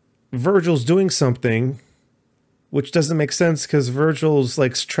Virgil's doing something which doesn't make sense because Virgil's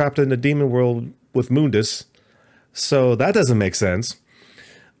like trapped in the demon world with Mundus, so that doesn't make sense.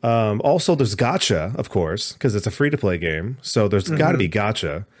 Also, there's gacha, of course, because it's a free-to-play game, so there's got to be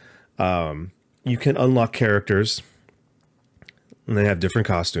gacha. You can unlock characters, and they have different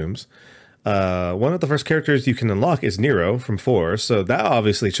costumes. One of the first characters you can unlock is Nero from 4, so that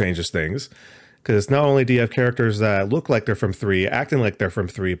obviously changes things, because not only do you have characters that look like they're from 3, acting like they're from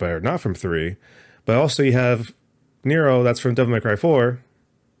 3, but are not from 3, but also you have Nero that's from Devil May Cry 4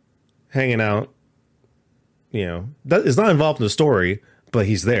 hanging out. That is not involved in the story, but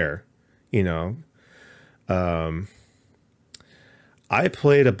he's there. I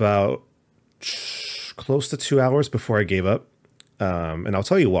played about close to 2 hours before I gave up, and I'll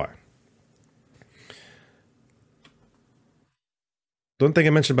tell you why. Don't think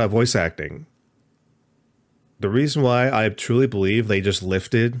I mentioned about voice acting. The reason why I truly believe they just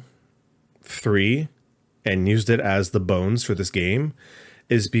lifted 3 and used it as the bones for this game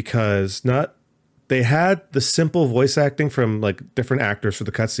is because they had the simple voice acting from like different actors for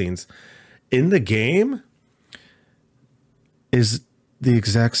the cutscenes. In the game is the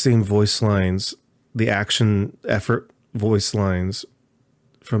exact same voice lines, the action effort voice lines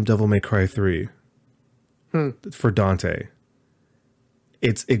from Devil May Cry 3 for Dante.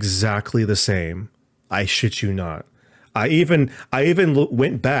 It's exactly the same. I shit you not. I even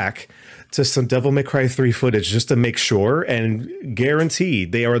went back to some Devil May Cry 3 footage just to make sure, and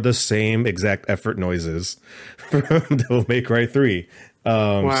guaranteed they are the same exact effort noises from Devil May Cry 3.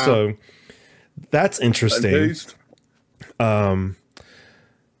 Wow. So that's interesting. Now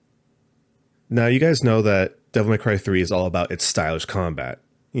you guys know that Devil May Cry 3 is all about its stylish combat.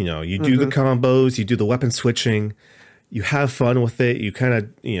 You know, you do the combos, you do the weapon switching, you have fun with it, you kind of,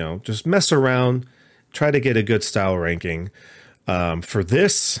 just mess around, try to get a good style ranking. For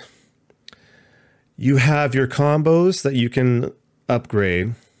this, you have your combos that you can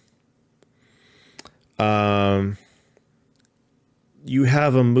upgrade. You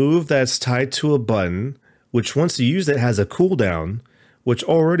have a move that's tied to a button, which once you use it has a cooldown, which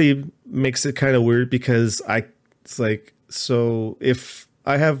already makes it kind of weird because it's like, so if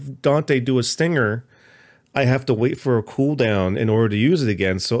I have Dante do a stinger, I have to wait for a cooldown in order to use it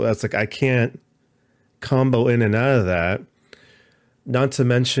again. So that's like, I can't combo in and out of that. Not to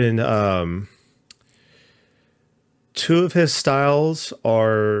mention, 2 of his styles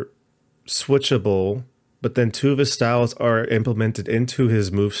are switchable, but then 2 of his styles are implemented into his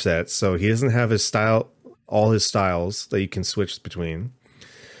moveset. So he doesn't have all his styles that you can switch between.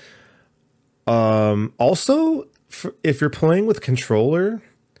 Also, if you're playing with controller,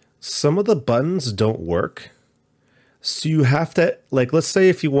 some of the buttons don't work. So you have to, like, let's say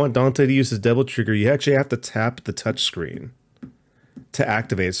if you want Dante to use his double trigger, you actually have to tap the touch screen to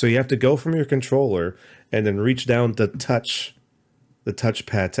activate. So you have to go from your controller and then reach down to touch the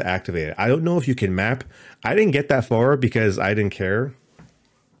touchpad to activate it. I don't know if you can map. I didn't get that far because I didn't care.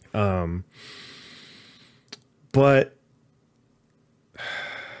 But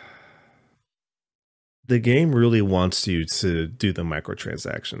the game really wants you to do the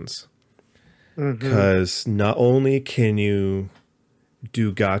microtransactions. Because not only can you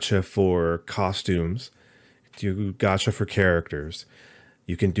do gacha for costumes, do gacha for characters,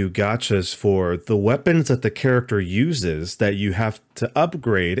 you can do gachas for the weapons that the character uses that you have to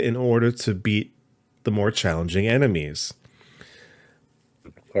upgrade in order to beat the more challenging enemies.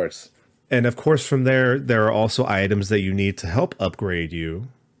 Of course. And of course, from there are also items that you need to help upgrade you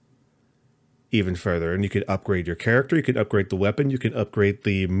even further. And you can upgrade your character, you can upgrade the weapon, you can upgrade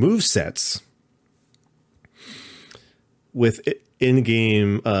the move sets with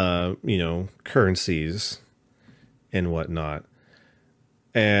in-game, currencies and whatnot.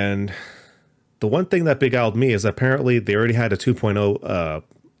 And the one thing that beguiled me is apparently they already had a 2.0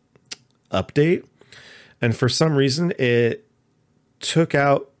 update. And for some reason, it took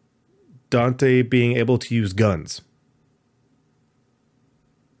out Dante being able to use guns.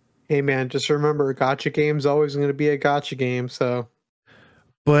 Hey, man, just remember, a gacha game's always going to be a gacha game, so...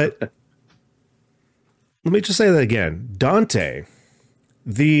 But let me just say that again. Dante,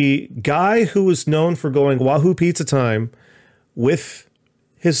 the guy who was known for going Wahoo Pizza Time with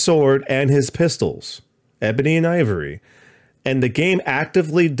his sword and his pistols, Ebony and Ivory, and the game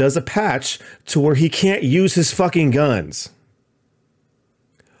actively does a patch to where he can't use his fucking guns.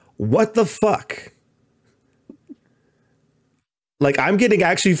 What the fuck? Like, I'm getting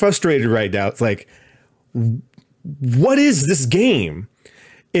actually frustrated right now. It's like, what is this game?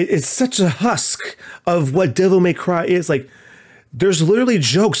 It's such a husk of what Devil May Cry is. Like, there's literally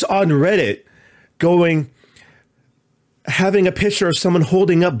jokes on Reddit having a picture of someone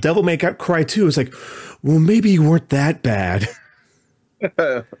holding up Devil May Cry 2. It's like, well, maybe you weren't that bad.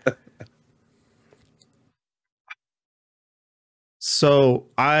 So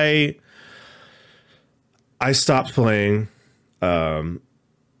I stopped playing. Yeah,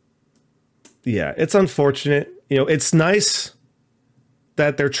 it's unfortunate. It's nice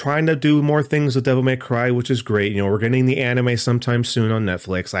that they're trying to do more things with Devil May Cry, which is great. We're getting the anime sometime soon on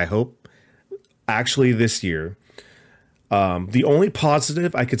Netflix. I hope actually this year. The only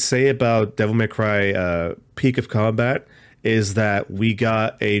positive I could say about Devil May Cry Peak of Combat is that we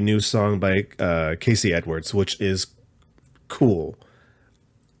got a new song by Casey Edwards, which is cool.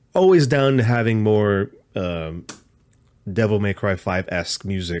 Always down to having more Devil May Cry 5-esque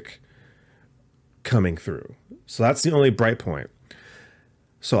music coming through. So that's the only bright point.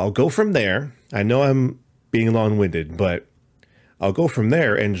 So I'll go from there. I know I'm being long-winded, but I'll go from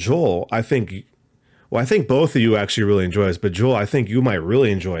there. And Joel, I think both of you actually really enjoy this, but Joel, I think you might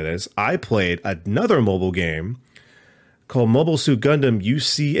really enjoy this. I played another mobile game called Mobile Suit Gundam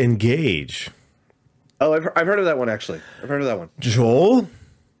UC Engage. Oh, I've heard of that one, actually. I've heard of that one. Joel,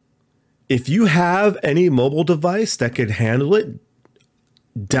 if you have any mobile device that could handle it,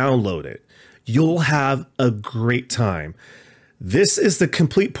 download it. You'll have a great time. This is the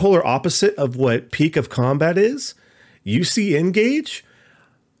complete polar opposite of what Peak of Combat is. UC Engage,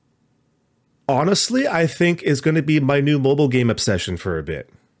 honestly, I think is going to be my new mobile game obsession for a bit.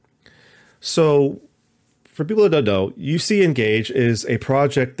 So, for people that don't know, UC Engage is a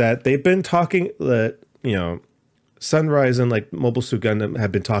project that they've been talking that, Sunrise and like Mobile Suit Gundam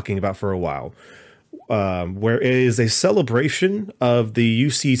have been talking about for a while, where it is a celebration of the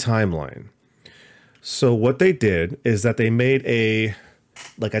UC timeline. So what they did is that they made a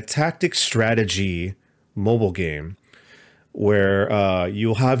tactic strategy mobile game where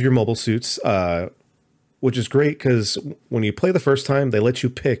you'll have your mobile suits, which is great because when you play the first time, they let you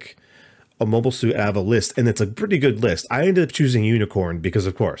pick a mobile suit out of a list, and it's a pretty good list. I ended up choosing Unicorn because,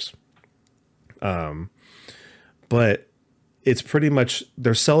 of course. But it's pretty much,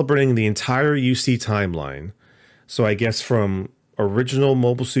 they're celebrating the entire UC timeline. So I guess from original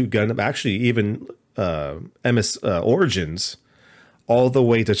Mobile Suit Gundam, actually even MS Origins, all the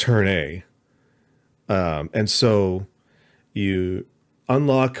way to Turn A. And so you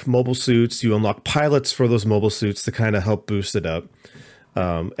unlock mobile suits, you unlock pilots for those mobile suits to kind of help boost it up.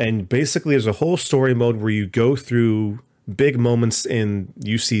 And basically there's a whole story mode where you go through big moments in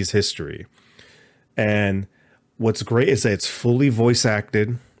UC's history. And what's great is that it's fully voice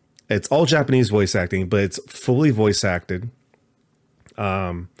acted. It's all Japanese voice acting, but it's fully voice acted.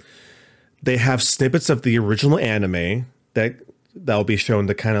 They have snippets of the original anime that'll be shown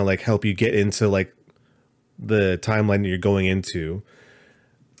to kind of like help you get into like the timeline that you're going into.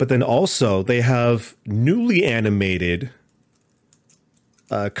 But then also they have newly animated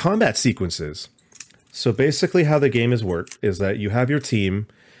combat sequences. So basically how the game is worked is that you have your team.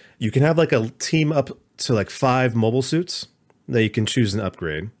 You can have like a team up to like 5 mobile suits that you can choose and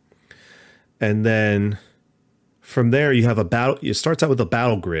upgrade. And then from there you have a battle. It starts out with a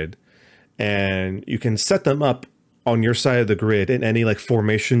battle grid, and you can set them up on your side of the grid in any like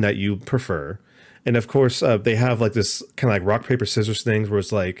formation that you prefer. And of course, they have like this kind of like rock, paper, scissors things where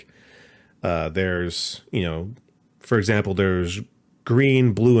it's like there's, for example, there's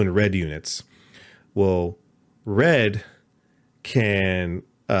green, blue, and red units. Well, red can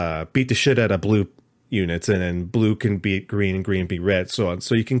beat the shit out of blue units, and then blue can beat green and green beat red, so on.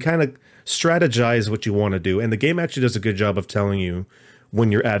 So you can kind of strategize what you want to do. And the game actually does a good job of telling you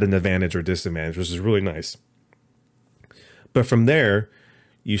when you're at an advantage or disadvantage, which is really nice. But from there,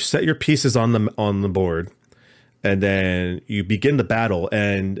 you set your pieces on the board, and then you begin the battle.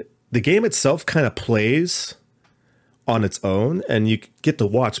 And the game itself kind of plays on its own, and you get to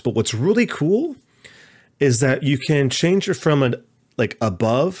watch. But what's really cool is that you can change it from an like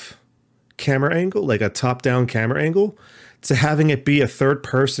above camera angle, like a top-down camera angle, to having it be a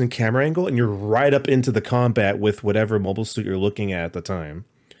third-person camera angle, and you're right up into the combat with whatever mobile suit you're looking at the time.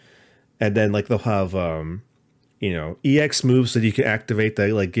 And then like they'll have EX moves that you can activate that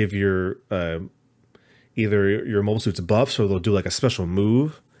like give your either your mobile suits buffs, or they'll do like a special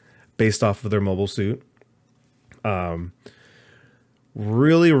move based off of their mobile suit.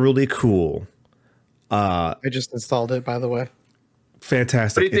 Really, really cool. I just installed it, by the way.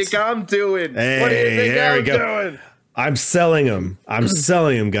 Fantastic. What do you think I'm doing? Hey, what do you think there I'm we go. doing? I'm selling them. I'm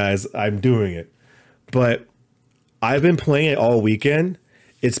selling them, guys. I'm doing it. But I've been playing it all weekend.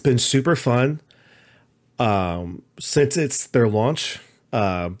 It's been super fun. Since it's their launch,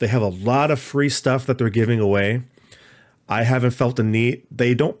 they have a lot of free stuff that they're giving away. I haven't felt the need.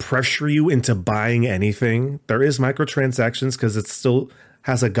 They don't pressure you into buying anything. There is microtransactions because it still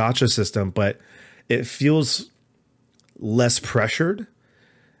has a gacha system, but it feels less pressured.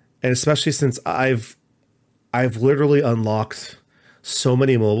 And especially since I've literally unlocked so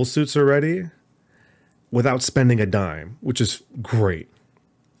many mobile suits already without spending a dime, which is great.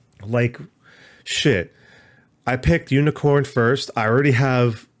 Like, shit. I picked Unicorn first. I already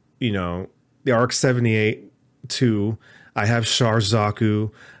have, the Arc 78 2. I have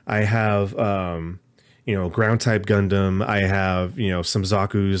Sharzaku. I have, ground type Gundam. I have, some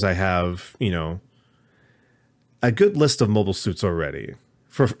Zakus. I have, a good list of mobile suits already.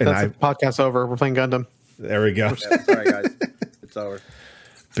 Podcast over. We're playing Gundam. There we go. Yeah, sorry, guys. It's over.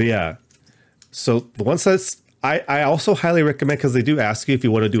 But yeah, so once that's, I also highly recommend, because they do ask you if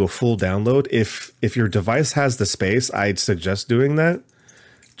you want to do a full download. If your device has the space, I'd suggest doing that,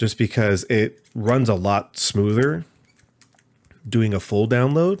 just because it runs a lot smoother doing a full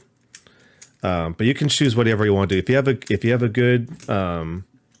download. But you can choose whatever you want to do. If you have a good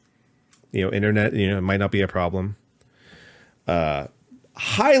internet, it might not be a problem.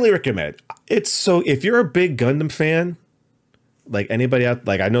 Highly recommend. It's so, if you're a big Gundam fan, like anybody out,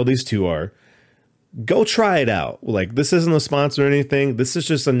 like I know these two are, go try it out. Like, this isn't a sponsor or anything. This is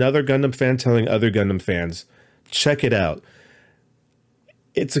just another Gundam fan telling other Gundam fans, check it out.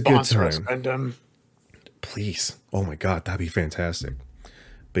 It's a good time. Gundam. Please. Oh my God, that'd be fantastic.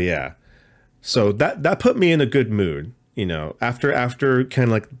 But yeah, So that put me in a good mood. You know, after kind of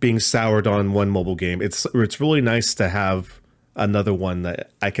like being soured on one mobile game, it's really nice to have another one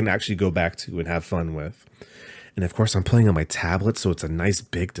that I can actually go back to and have fun with. And of course, I'm playing on my tablet, so it's a nice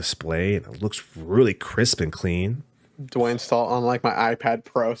big display and it looks really crisp and clean. Do I install on like my iPad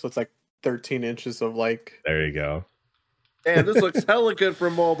Pro? So it's like 13 inches of like. There you go. Man, this looks hella good for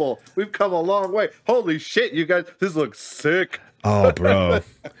mobile. We've come a long way. Holy shit, you guys, this looks sick. Oh, bro.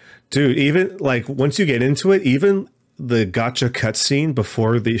 Dude, even like once you get into it, even the gotcha cutscene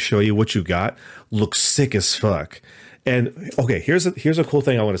before they show you what you got looks sick as fuck. And okay, here's a cool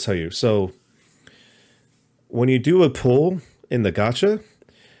thing I want to tell you. So when you do a pull in the gotcha,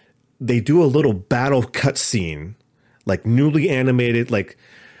 they do a little battle cutscene, like newly animated, like,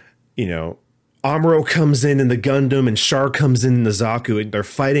 you know, Amuro comes in the Gundam and Char comes in the Zaku and they're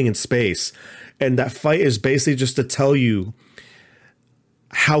fighting in space. And that fight is basically just to tell you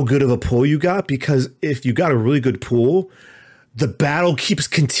how good of a pull you got, because if you got a really good pull, the battle keeps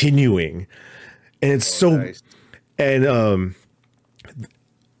continuing. And it's nice. And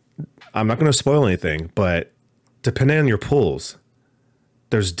I'm not going to spoil anything, but depending on your pulls,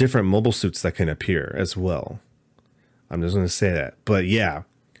 there's different mobile suits that can appear as well. I'm just going to say that. But yeah,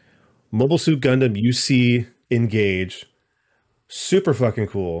 Mobile Suit Gundam UC Engage, super fucking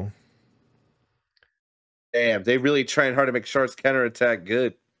cool. Damn, they really trying hard to make Char's counterattack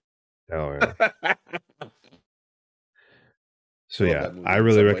good. Oh, yeah. So yeah, I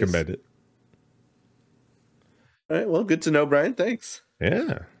really recommend it. All right, well, good to know, Brian. Thanks.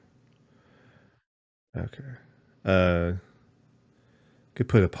 Yeah. Okay. Could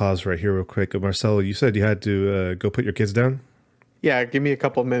put a pause right here real quick. Marcelo, you said you had to go put your kids down? Yeah, give me a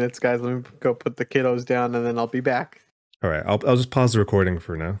couple minutes, guys. Let me go put the kiddos down, and then I'll be back. All right, I'll just pause the recording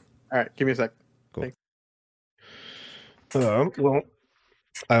for now. All right, give me a sec. Cool. Well,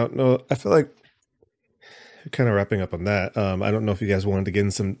 I don't know. I feel like kind of wrapping up on that. I don't know if you guys wanted to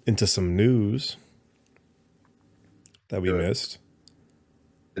get into some news that we missed.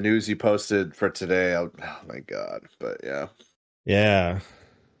 The news you posted for today. Oh my god! But yeah. Yeah.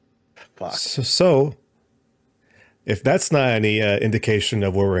 Fuck. So if that's not any indication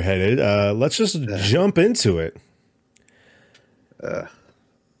of where we're headed, let's just jump into it.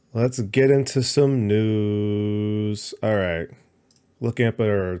 Let's get into some news. All right. Looking up at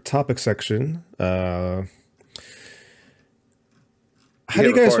our topic section. How do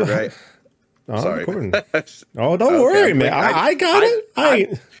you guys... Right? Oh, sorry. Oh, don't worry, man. I got it. I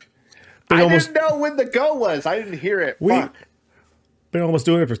didn't know when the go was. I didn't hear it. Fuck. Been almost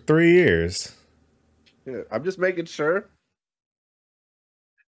doing it for 3 years. Yeah, I'm just making sure.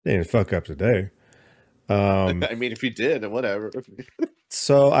 They didn't fuck up today. I mean, if you did, then whatever.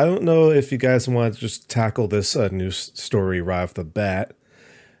 So I don't know if you guys want to just tackle this news story right off the bat,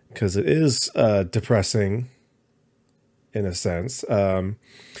 because it is depressing in a sense. One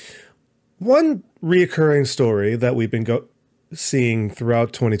reoccurring story that we've been seeing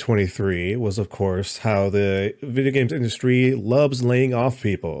throughout 2023 was, of course, how the video games industry loves laying off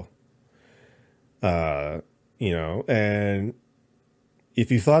people. And if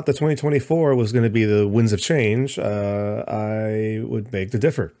you thought that 2024 was going to be the winds of change, I would beg to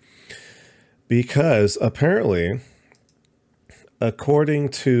differ. Because apparently, according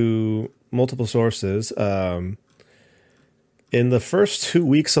to multiple sources, in the first 2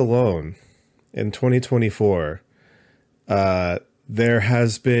 weeks alone in 2024, there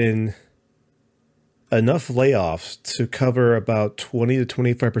has been enough layoffs to cover about 20 to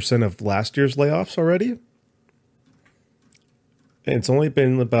 25% of last year's layoffs already. And it's only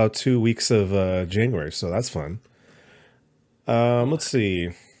been about 2 weeks of January, so that's fun. Let's see.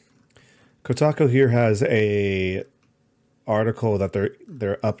 Kotaku here has a article that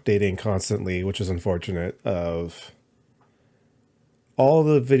they're updating constantly, which is unfortunate, of all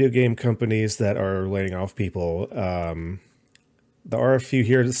the video game companies that are laying off people. There are a few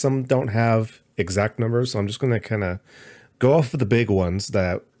here. Some don't have exact numbers, so I'm just going to kind of go off of the big ones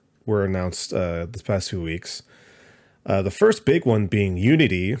that were announced this past 2 weeks. The first big one being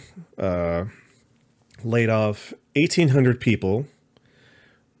Unity, laid off 1,800 people,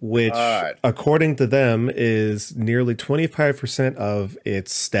 which, according to them, is nearly 25% of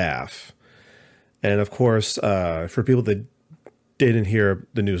its staff. And of course, for people that didn't hear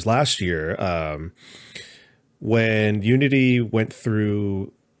the news last year, when Unity went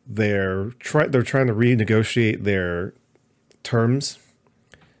through they're trying to renegotiate their terms,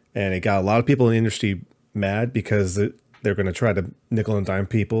 and it got a lot of people in the industry mad because they're going to try to nickel and dime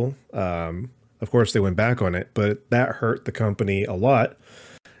people. Of course, they went back on it, but that hurt the company a lot.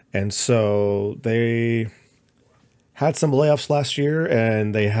 And so they had some layoffs last year,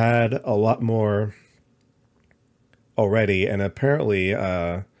 and they had a lot more already. And apparently,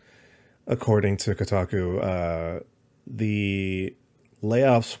 according to Kotaku, the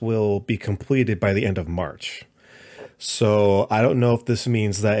layoffs will be completed by the end of March. So I don't know if this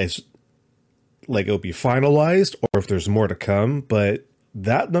means that it's like it'll be finalized or if there's more to come, but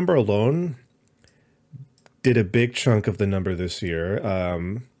that number alone did a big chunk of the number this year.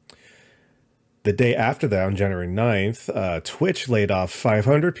 The day after that, on January 9th, Twitch laid off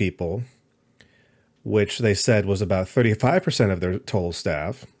 500 people, which they said was about 35% of their total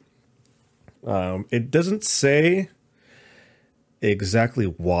staff. It doesn't say exactly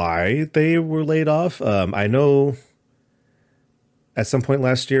why they were laid off. I know at some point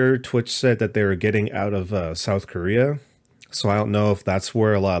last year, Twitch said that they were getting out of South Korea. So I don't know if that's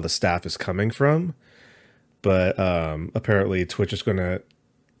where a lot of the staff is coming from. But apparently Twitch is going to,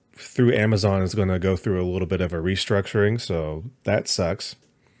 through Amazon, is going to go through a little bit of a restructuring. So that sucks.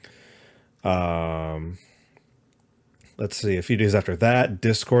 Let's see. A few days after that,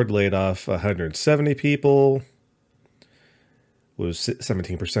 Discord laid off 170 people. Was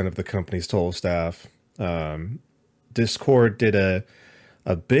 17% of the company's total staff. Discord did a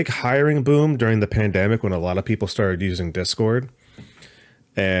big hiring boom during the pandemic when a lot of people started using Discord.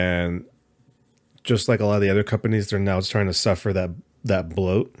 And just like a lot of the other companies, they're now trying to suffer that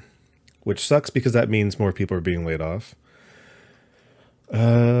bloat, which sucks because that means more people are being laid off.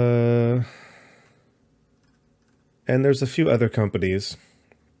 And there's a few other companies,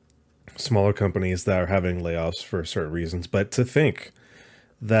 smaller companies, that are having layoffs for certain reasons. But to think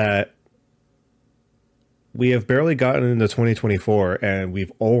that we have barely gotten into 2024 and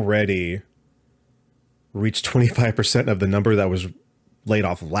we've already reached 25% of the number that was laid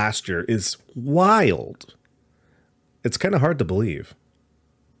off last year is wild. It's kind of hard to believe.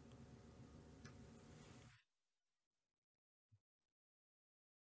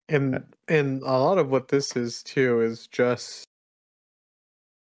 And a lot of what this is too is just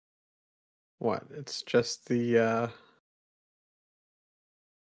what? It's just the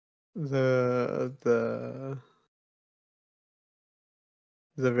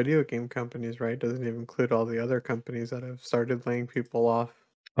video game companies, right? Doesn't even include all the other companies that have started laying people off.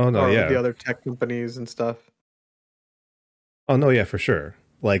 Oh no, or yeah. the other tech companies and stuff. Oh no, yeah, for sure.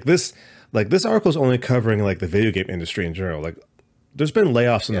 Like this article is only covering like the video game industry in general. Like there's been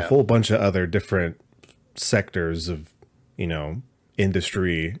layoffs in a whole bunch of other different sectors of,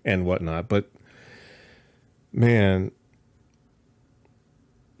 industry and whatnot. But man,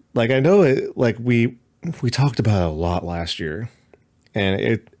 like I know it, like we talked about it a lot last year, and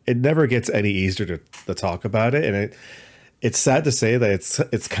it never gets any easier to talk about it. And it's sad to say that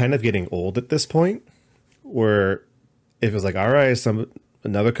it's kind of getting old at this point, where if it's like, all right,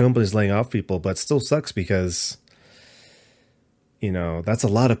 another company's laying off people, but it still sucks because that's a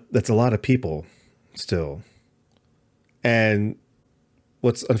lot of people still. And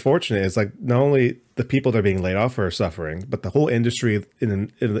what's unfortunate is like not only the people that are being laid off are suffering, but the whole industry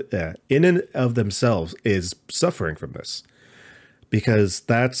in and of themselves is suffering from this, because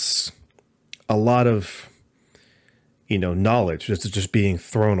that's a lot of knowledge that's just being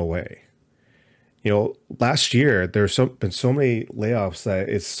thrown away. Last year there's been so many layoffs that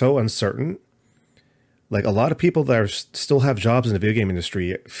it's so uncertain. Like a lot of people that still have jobs in the video game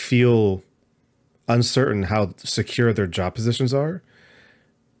industry feel uncertain how secure their job positions are,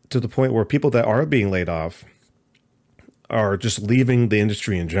 to the point where people that are being laid off are just leaving the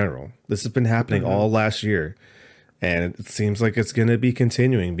industry in general. This has been happening all last year, and it seems like it's going to be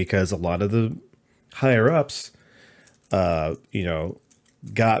continuing because a lot of the higher ups,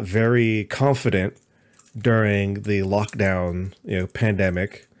 got very confident during the lockdown,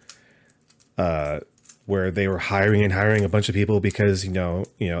 pandemic, where they were hiring a bunch of people because,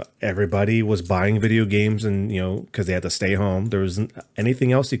 everybody was buying video games and, because they had to stay home. There wasn't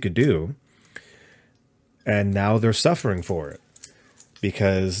anything else you could do. And now they're suffering for it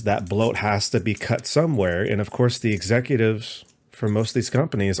because that bloat has to be cut somewhere. And of course, the executives for most of these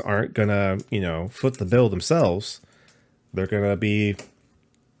companies aren't going to, foot the bill themselves. They're going to be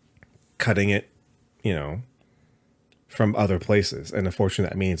cutting it, from other places. And unfortunately,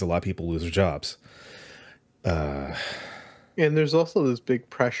 that means a lot of people lose their jobs. And there's also this big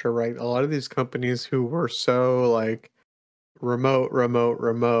pressure, right? A lot of these companies who were so like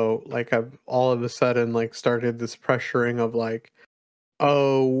remote, like have all of a sudden like started this pressuring of like,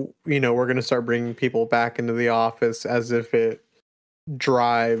 oh, we're going to start bringing people back into the office, as if it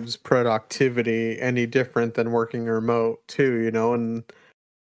drives productivity any different than working remote too,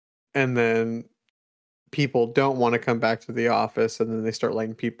 and then people don't want to come back to the office, and then they start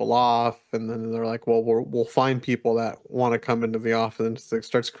laying people off, and then they're like, well, we'll find people that want to come into the office, and it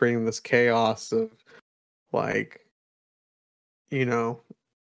starts creating this chaos of like, you know,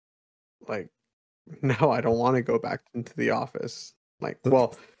 like, no, I don't want to go back into the office. Like,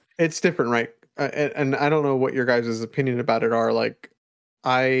 well, it's different, right? And I don't know what your guys' opinion about it are. Like,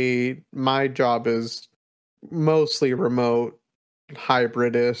 my job is mostly remote,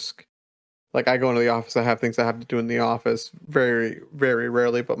 hybrid-esque. Like, I go into the office, I have things I have to do in the office very, very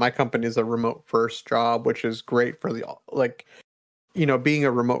rarely, but my company is a remote first job, which is great for the, like, you know, being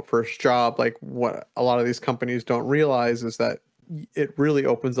a remote first job. Like, what a lot of these companies don't realize is that it really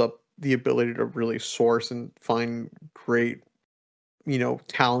opens up the ability to really source and find great, you know,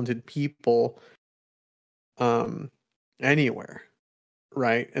 talented people anywhere,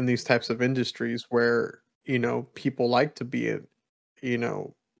 right? In these types of industries where, you know, people like to be, you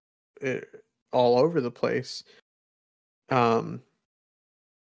know, all over the place.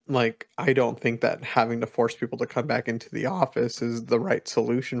 Like, I don't think that having to force people to come back into the office is the right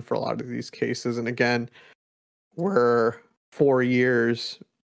solution for a lot of these cases. And again, we're 4 years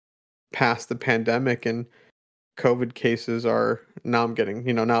past the pandemic, and COVID cases are now. I'm getting,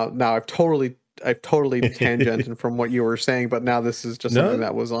 you know, now I've totally tangented from what you were saying, but now this is just something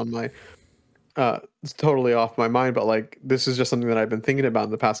that was on my it's totally off my mind, but like, this is just something that I've been thinking about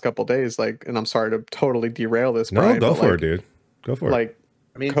in the past couple of days. Like, and I'm sorry to totally derail this, Brian. No, go for it, dude. Go for it. Like,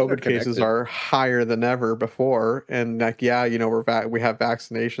 I mean, COVID cases are higher than ever before, and like, yeah, you know, we have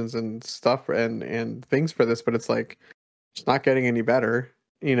vaccinations and stuff and things for this, but it's like, it's not getting any better,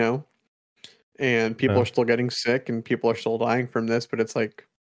 you know, and people are still getting sick and people are still dying from this. But it's like,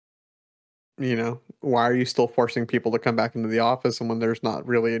 you know, why are you still forcing people to come back into the office, and when there's not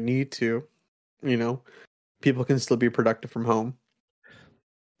really a need to? You know, people can still be productive from home.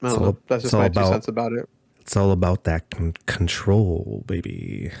 I don't know. That's just my 2 cents about it. It's all about that control,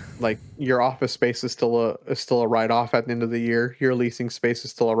 baby. Like, your office space is still a write-off at the end of the year. Your leasing space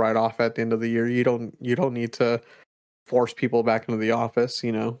is still a write-off at the end of the year. You don't need to force people back into the office,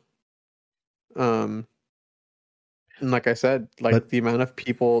 you know. And like I said, like, the amount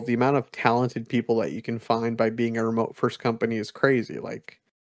of talented people that you can find by being a remote first company is crazy. Like,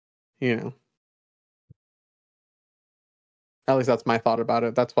 you know. At least that's my thought about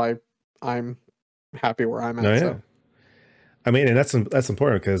it. That's why I'm happy where I'm at. No, yeah. So. I mean, and that's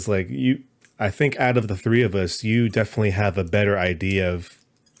important because, like, I think out of the three of us, you definitely have a better idea of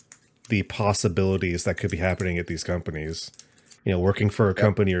the possibilities that could be happening at these companies. You know, working for a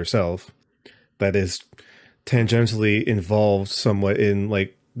company yourself that is tangentially involved somewhat in,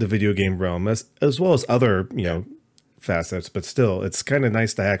 like, the video game realm, as well as other, you know, facets. But still, it's kind of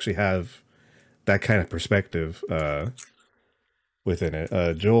nice to actually have that kind of perspective within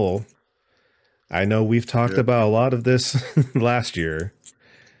it. Joel, I know we've talked about a lot of this last year.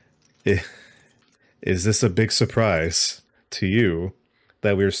 Is this a big surprise to you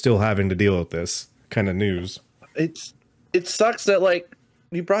that we're still having to deal with this kind of news? It sucks that, like,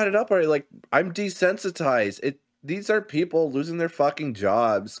 you brought it up already. Like, I'm desensitized. These are people losing their fucking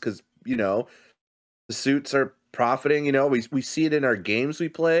jobs because, you know, the suits are profiting. You know, we see it in our games we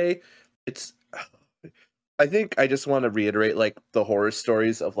play. I think I just want to reiterate, like, the horror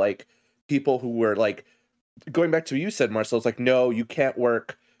stories of, like, people who were, like, going back to what you said, Marcel. It's like, no, you can't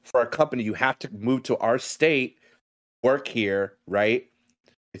work for our company. You have to move to our state, work here, right?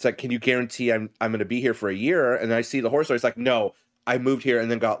 It's like, can you guarantee I'm going to be here for a year? And I see the horror stories. It's like, no, I moved here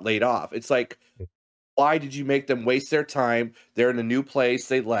and then got laid off. It's like, why did you make them waste their time? They're in a new place.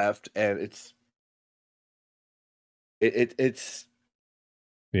 They left, and it's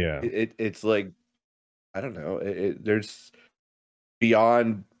like, I don't know. There's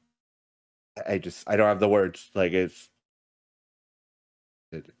beyond. I don't have the words. Like,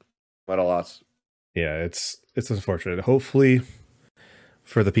 what a loss. Yeah, it's unfortunate. Hopefully,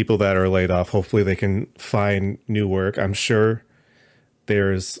 for the people that are laid off, hopefully they can find new work. I'm sure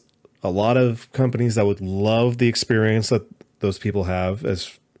there's a lot of companies that would love the experience that those people have,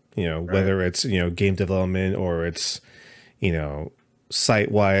 as you know, whether it's, you know, game development or it's, you know,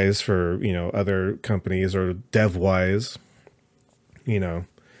 site wise for, you know, other companies, or dev wise, you know,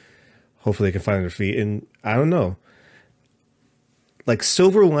 hopefully they can find their feet. And I don't know, like,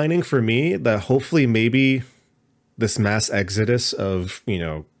 silver lining for me, that hopefully maybe this mass exodus of, you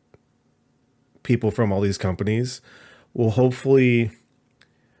know, people from all these companies will hopefully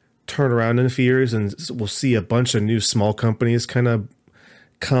turn around in a few years, and we'll see a bunch of new small companies kind of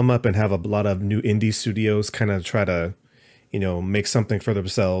come up and have a lot of new indie studios kind of try to, you know, make something for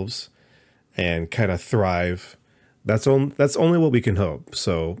themselves and kind of thrive. That's only what we can hope.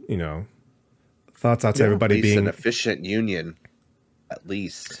 So, you know, Thoughts out to Yeah. At everybody least an being efficient union, at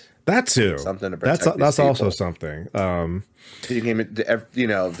least that too. something to protect these That's also people. something. Video game, you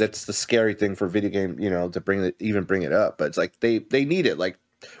know, that's the scary thing for video game, you know, to bring it up. But it's like they need it. Like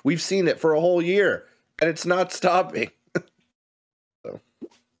we've seen it for a whole year, and it's not stopping.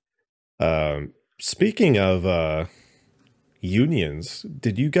 So. Speaking of unions,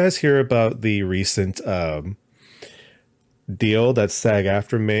 did you guys hear about the recent deal that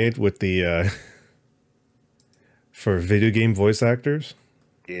SAG-AFTRA made with the for video game voice actors?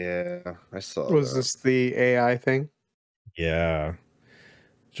 Yeah, I saw. Was this the AI thing? Yeah,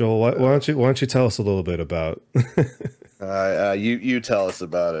 Joel, why don't you tell us a little bit about? You tell us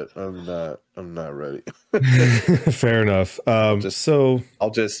about it. I'm not ready. Fair enough.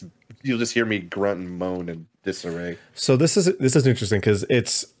 You'll just hear me grunt and moan in disarray. So this is interesting because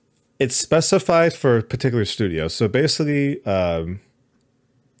it's specified for a particular studio. So basically, I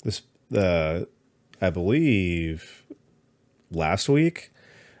believe last week,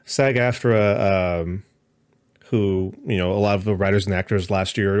 SAG-AFTRA, who, you know, a lot of the writers and actors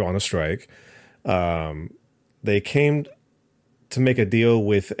last year on a strike, they came to make a deal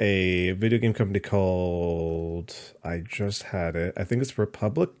with a video game company called, I just had it, I think it's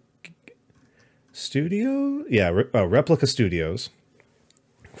Republic Studio? Yeah, Replica Studios,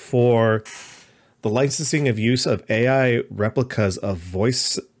 for the licensing of use of AI replicas of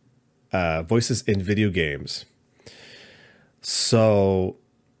voices in video games. So,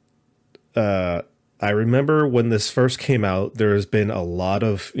 I remember when this first came out, there's been a lot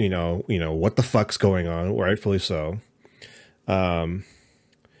of, you know, what the fuck's going on, rightfully so. So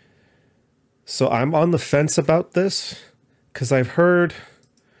I'm on the fence about this because I've heard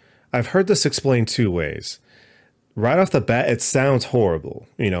this explained two ways. Right off the bat, it sounds horrible,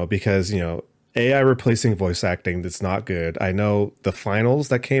 you know, because, you know, AI replacing voice acting, that's not good. I know the finals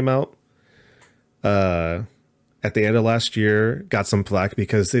that came out at the end of last year got some flack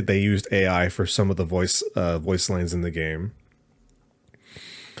because they used AI for some of the voice lines in the game.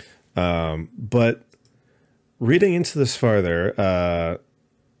 But reading into this further,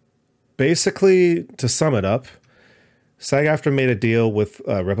 basically, to sum it up, SAG-AFTRA made a deal with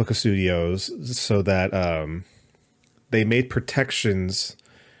Replica Studios so that they made protections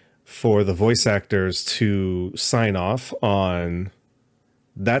for the voice actors to sign off on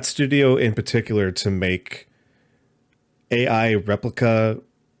that studio in particular to make AI replica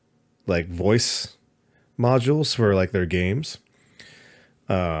like voice modules for like their games.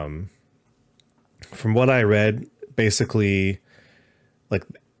 From what I read, basically, like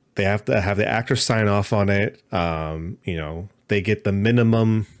they have to have the actors sign off on it. You know, they get the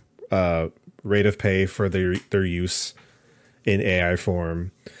minimum rate of pay for their use in AI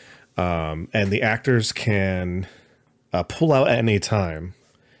form, and the actors can pull out at any time.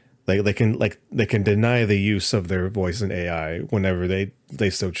 They can deny the use of their voice in AI whenever they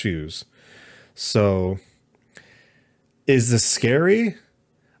so choose. So, is this scary?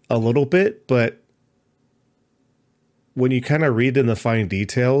 A little bit, but when you kind of read in the fine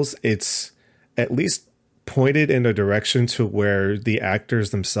details, it's at least pointed in a direction to where the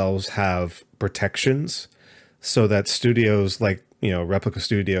actors themselves have protections so that studios like, you know, Replica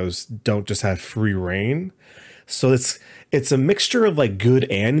Studios don't just have free reign. So it's a mixture of like good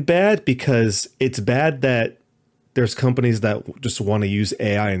and bad, because it's bad that there's companies that just want to use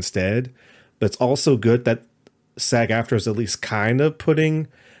AI instead, but it's also good that SAG-AFTRA is at least kind of putting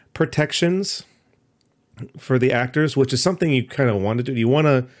protections for the actors, which is something you kind of want to do. You want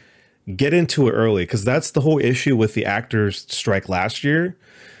to get into it early, because that's the whole issue with the actors strike last year,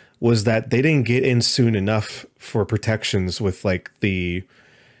 was that they didn't get in soon enough for protections with like the,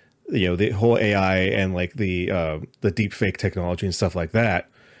 you know, the whole AI and like the deep fake technology and stuff like that,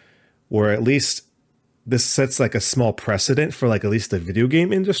 where at least this sets like a small precedent for like at least the video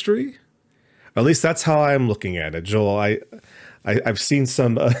game industry. At least that's how I'm looking at it, Joel. I've seen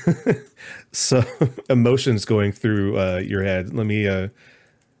some some emotions going through your head. Let me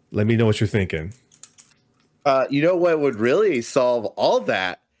know what you're thinking. You know what would really solve all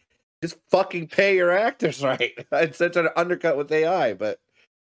that? Just fucking pay your actors right instead of undercut with AI. But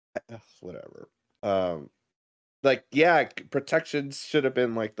whatever. Like, yeah, protections should have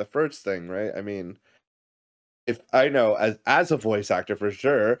been like the first thing, right? I mean, if I know as a voice actor for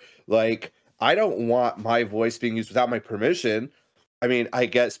sure, like I don't want my voice being used without my permission. I mean, I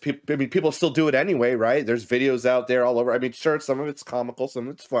guess people still do it anyway, right? There's videos out there all over. I mean, sure, some of it's comical, some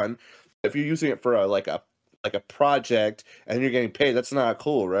of it's fun. If you're using it for a project and you're getting paid, that's not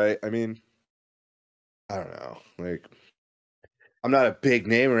cool, right? I mean, I don't know. Like, I'm not a big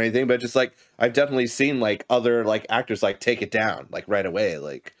name or anything, but just like I've definitely seen like other like actors like take it down like right away.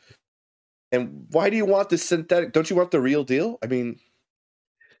 Like, And why do you want the synthetic? Don't you want the real deal? I mean,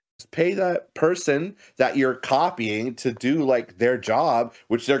 just pay that person that you're copying to do like their job,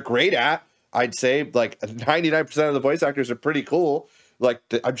 which they're great at. I'd say like 99% of the voice actors are pretty cool. Like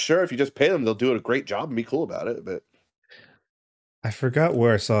I'm sure if you just pay them, they'll do a great job and be cool about it. But I forgot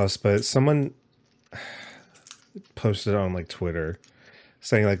where I saw this, but someone posted on like Twitter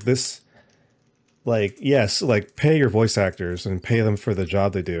saying like this, like, yes, like pay your voice actors and pay them for the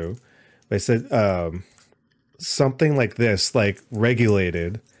job they do. They said something like this, like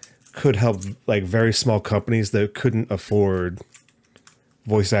regulated, could help like very small companies that couldn't afford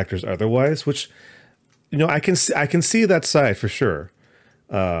voice actors otherwise, which, you know, I can see that side for sure.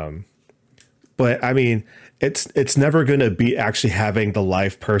 But I mean, it's never going to be actually having the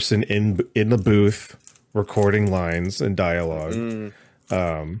live person in the booth recording lines and dialogue.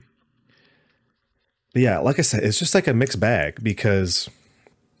 But yeah, like I said, it's just like a mixed bag because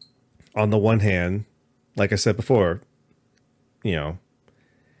on the one hand, like I said before, you know,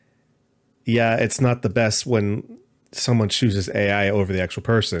 yeah, it's not the best when someone chooses AI over the actual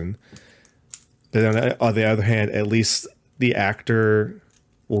person. But then on the other hand, at least the actor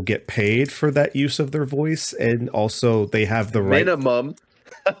will get paid for that use of their voice, and also they have the right minimum.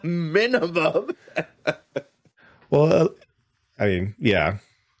 Well, I mean, yeah,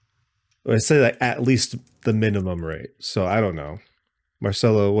 I say like at least the minimum rate. So I don't know,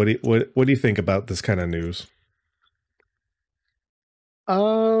 Marcelo. What do you think about this kind of news?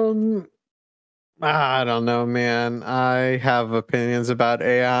 I don't know, man. I have opinions about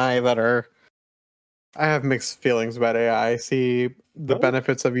AI that are. I have mixed feelings about AI. I see the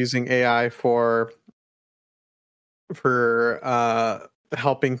benefits of using AI for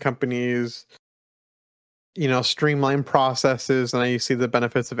helping companies, you know, streamline processes, and I see the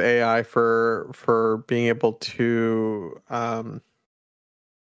benefits of AI for being able to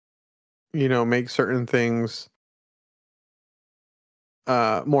you know, make certain things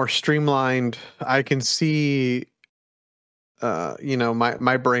more streamlined. I can see you know,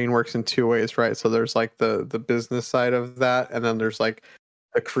 my brain works in two ways, right? So there's like the business side of that, and then there's like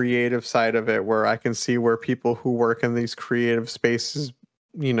the creative side of it, where I can see where people who work in these creative spaces,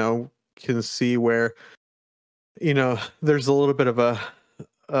 you know, can see where, you know, there's a little bit of a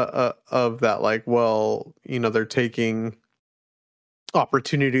of that, like, well, you know, they're taking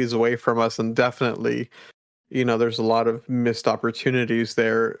opportunities away from us, and definitely, you know, there's a lot of missed opportunities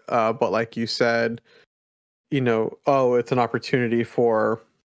there. But like you said, you know, oh, it's an opportunity for,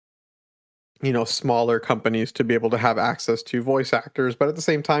 you know, smaller companies to be able to have access to voice actors. But at the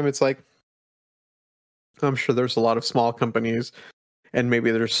same time, it's like, I'm sure there's a lot of small companies, and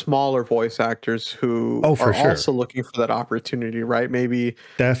maybe there's smaller voice actors who are sure. also looking for that opportunity, right? Maybe,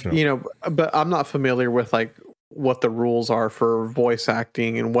 Definitely, you know, but I'm not familiar with like what the rules are for voice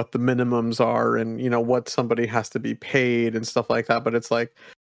acting and what the minimums are, and, you know, what somebody has to be paid and stuff like that. But it's like,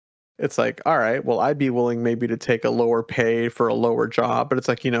 all right, well, I'd be willing maybe to take a lower pay for a lower job, but it's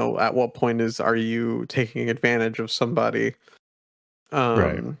like, you know, at what point are you taking advantage of somebody?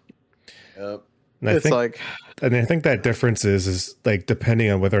 right. Yep. And I think that difference is like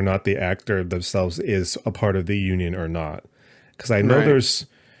depending on whether or not the actor themselves is a part of the union or not. Because I know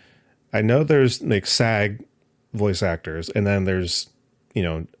there's like SAG voice actors, and then there's, you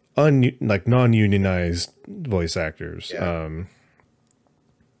know, like non-unionized voice actors, Yeah.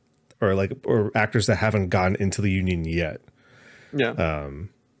 or actors that haven't gotten into the union yet. Yeah.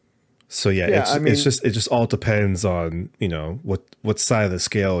 So yeah, it just all depends on, you know, what side of the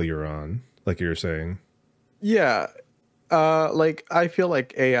scale you're on, like you were saying. Yeah. Like I feel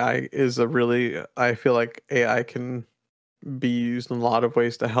like AI can be used in a lot of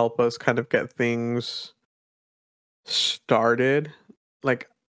ways to help us kind of get things started. Like,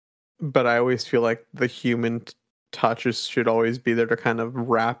 but I always feel like the human touches should always be there to kind of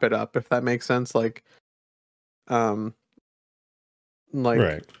wrap it up, if that makes sense. Um, like,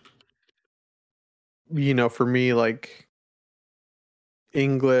 Right. you know, for me, like,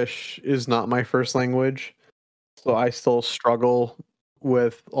 English is not my first language, so I still struggle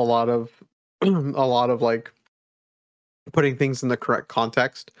with a lot of a lot of like putting things in the correct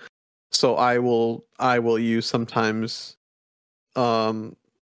context. So I will use sometimes um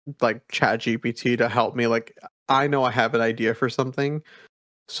like Chat GPT to help me. Like, I know I have an idea for something,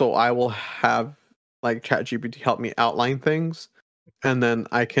 so I will have like Chat GPT help me outline things, and then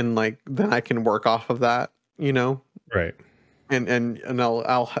I can work off of that, you know. Right. And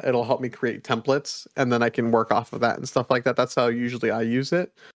I'll it'll help me create templates, and then I can work off of that and stuff like that. That's how usually I use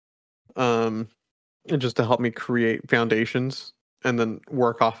it. Um and just to help me create foundations, and then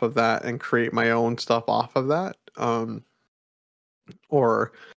work off of that and create my own stuff off of that.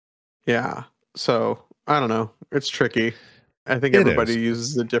 Or Yeah. So I don't know. It's tricky. I think It everybody is.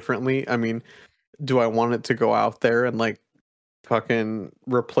 uses it differently. I mean, do I want it to go out there and like fucking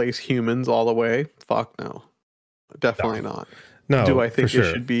replace humans all the way? Fuck no. Definitely not. Do No, I for think it sure.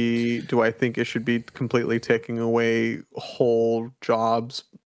 should be completely taking away whole jobs?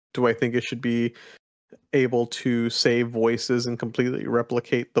 Do I think it should be able to save voices and completely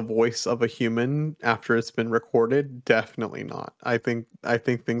replicate the voice of a human after it's been recorded? Definitely not. I think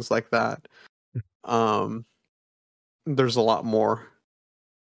things like that. Um there's a lot more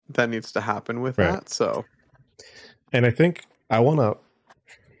that needs to happen with Right. that. So And I think I want to,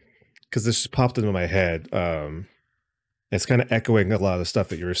 because this just popped into my head. It's kind of echoing a lot of the stuff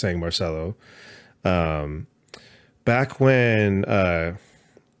that you were saying, Marcelo. Um, Back when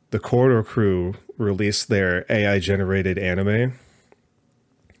the Corridor Crew released their AI generated anime,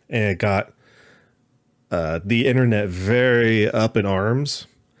 and it got the internet very up in arms,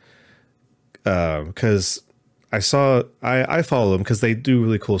 because I follow them because they do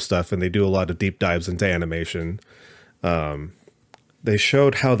really cool stuff and they do a lot of deep dives into animation. They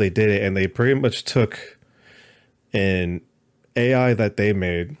showed how they did it, and they pretty much took an AI that they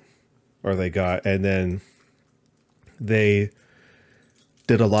made or they got, and then they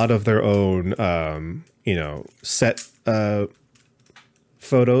did a lot of their own, set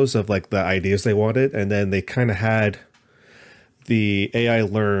photos of like the ideas they wanted, and then they kind of had the AI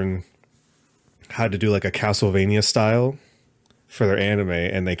learn how to do like a Castlevania style for their anime,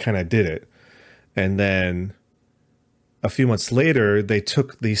 and they kind of did it. And then a few months later, they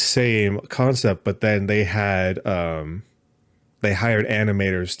took the same concept, but then they had they hired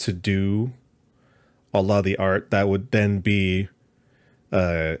animators to do a lot of the art that would then be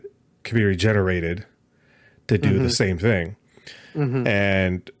computer generated to do the same thing.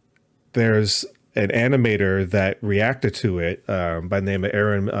 And there's an animator that reacted to it by the name of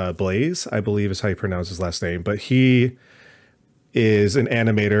Aaron Blaze, I believe is how you pronounce his last name. But he is an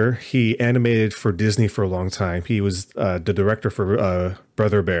animator. He animated for Disney for a long time. He was the director for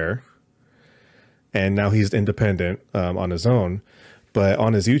Brother Bear, and now he's independent on his own. But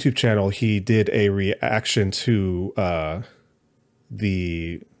on his YouTube channel, he did a reaction to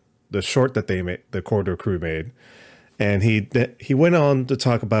the short that they made, the Corridor Crew made, and he went on to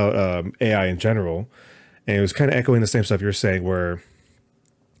talk about AI in general, and it was kind of echoing the same stuff you're saying, where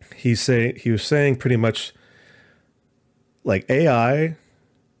he was saying pretty much like AI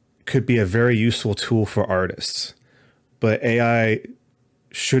could be a very useful tool for artists, but AI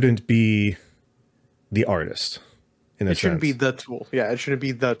shouldn't be the artist in a it shouldn't be sense. the tool. Yeah, it shouldn't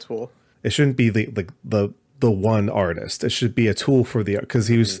be the tool. It shouldn't be the one artist. It should be a tool for the, because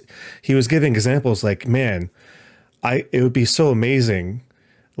he was giving examples like, man, it would be so amazing,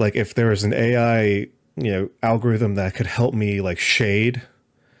 like if there was an AI, algorithm that could help me like shade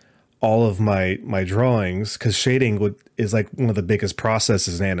all of my drawings, because shading is like one of the biggest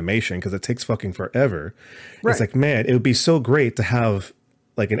processes in animation because it takes fucking forever. Right. It's like, man, it would be so great to have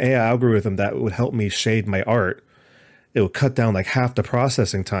like an AI algorithm that would help me shade my art. It would cut down like half the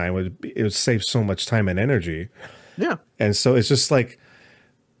processing time. It would save so much time and energy. Yeah. And so it's just like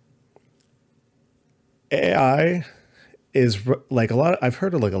AI is like a lot. I've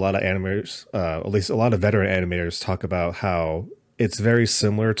heard of like a lot of animators, at least a lot of veteran animators, talk about how it's very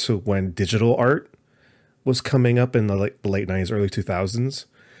similar to when digital art was coming up in the late 90s, early 2000s,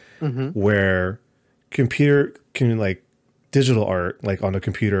 where computer can like digital art like on a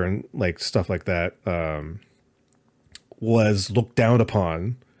computer and like stuff like that was looked down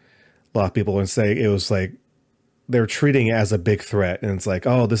upon a lot of people, and say it was like they're treating it as a big threat, and it's like,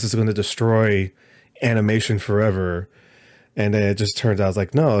 oh, this is going to destroy animation forever. And then it just turns out it's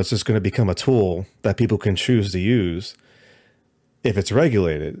like, no, it's just going to become a tool that people can choose to use if it's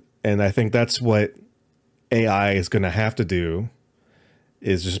regulated. And I think that's what AI is going to have to do,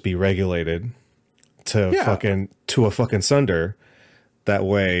 is just be regulated to a fucking sunder. That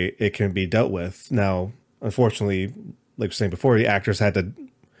way it can be dealt with. Now, unfortunately, like I was saying before, the actors had to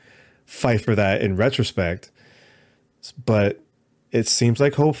fight for that in retrospect, but it seems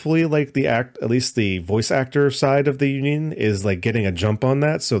like hopefully like at least the voice actor side of the union is like getting a jump on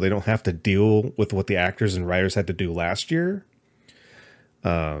that, so they don't have to deal with what the actors and writers had to do last year.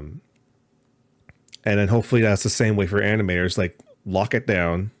 And then hopefully that's the same way for animators, like lock it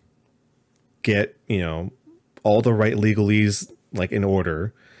down, get, all the right legalese like in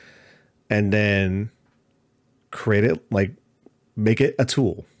order, and then create it, like make it a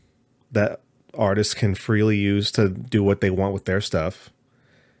tool that artists can freely use to do what they want with their stuff,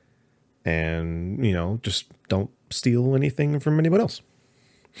 and just don't steal anything from anyone else.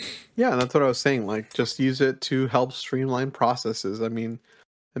 Yeah, that's what I was saying. Like, just use it to help streamline processes. I mean,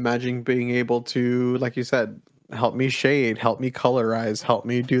 Imagine being able to, like you said, help me shade, help me colorize, help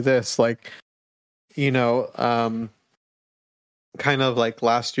me do this. Like, kind of like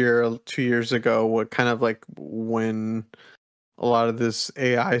last year, 2 years ago, what kind of like when a lot of this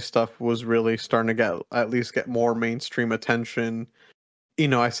AI stuff was really starting to get more mainstream attention.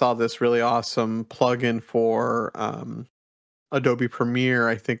 I saw this really awesome plugin for Adobe Premiere,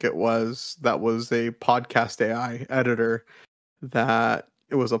 I think it was, that was a podcast AI editor, that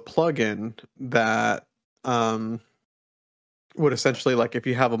it was a plugin that would essentially, like, if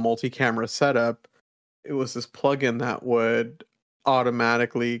you have a multi-camera setup, it was this plugin that would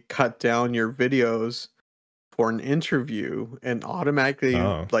automatically cut down your videos for an interview and automatically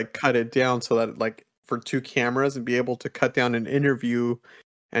Oh. like cut it down so that like for two cameras and be able to cut down an interview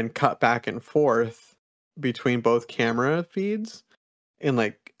and cut back and forth between both camera feeds and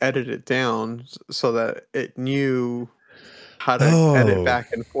like edit it down so that it knew how to edit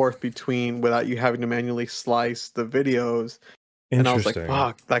back and forth between without you having to manually slice the videos. And I was like,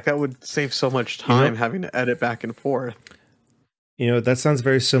 fuck, like that would save so much time having to edit back and forth. That sounds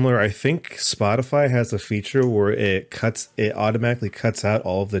very similar. I think Spotify has a feature where it automatically cuts out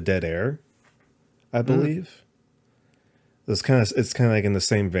all of the dead air, I believe. It's kind of like in the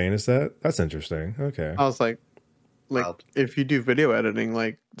same vein as that. That's interesting. Okay. I was like if you do video editing,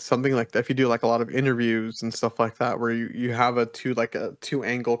 like something like that, if you do like a lot of interviews and stuff like that, where you have a two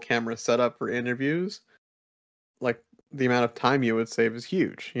angle camera setup for interviews, like the amount of time you would save is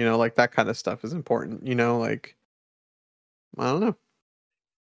huge. Like that kind of stuff is important. Like I don't know.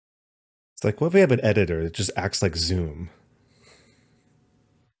 It's like, what if we have an editor that just acts like Zoom?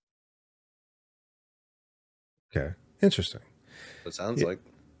 Okay, interesting. It sounds like.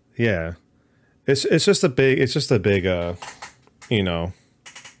 Yeah, it's just a big a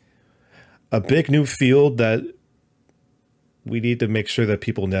big new field that we need to make sure that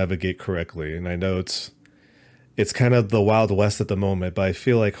people navigate correctly. And I know it's kind of the Wild West at the moment, but I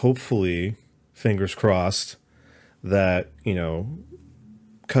feel like hopefully, fingers crossed, that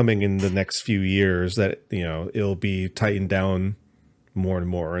coming in the next few years that it'll be tightened down more and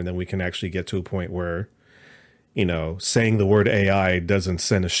more, and then we can actually get to a point where saying the word AI doesn't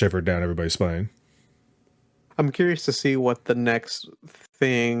send a shiver down everybody's spine. I'm curious to see what the next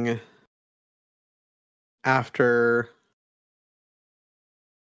thing after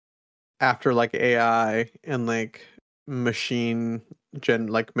like AI and like machine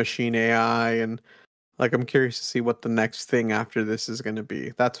AI, and like I'm curious to see what the next thing after this is going to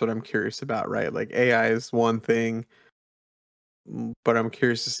be. That's what I'm curious about, right? Like AI is one thing, but I'm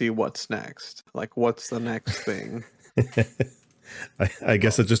curious to see what's next. Like what's the next thing? I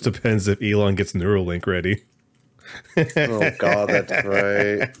guess it just depends if Elon gets Neuralink ready. Oh God, that's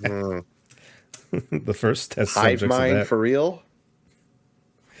right. The first test Hive subjects mind of that. For real?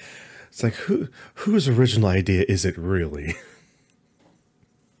 It's like whose original idea is it really?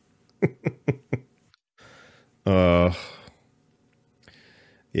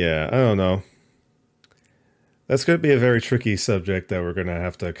 Yeah, I don't know. That's going to be a very tricky subject that we're going to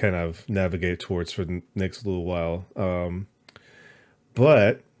have to kind of navigate towards for the next little while.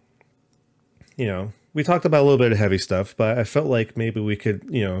 But we talked about a little bit of heavy stuff, but I felt like maybe we could,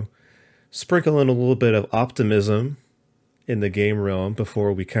 sprinkle in a little bit of optimism in the game realm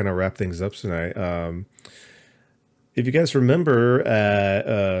before we kind of wrap things up tonight. If you guys remember at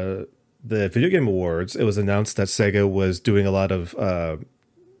the Video Game Awards, it was announced that Sega was doing a lot of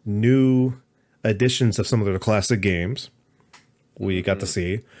new editions of some of their classic games. We got to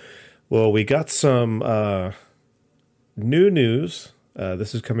see. Well, we got some new news.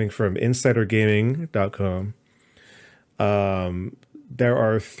 This is coming from InsiderGaming.com. There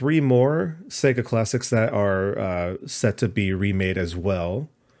are 3 more Sega classics that are set to be remade as well.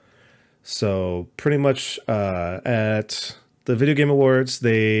 So pretty much at the Video Game Awards,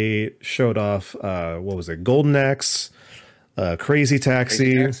 they showed off, what was it? Golden Axe, Crazy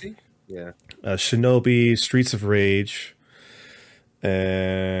Taxi? Yeah. Shinobi, Streets of Rage,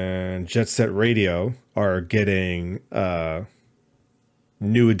 and Jet Set Radio are getting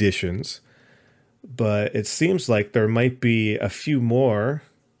new editions. But it seems like there might be a few more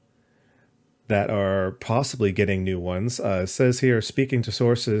that are possibly getting new ones. It says here, speaking to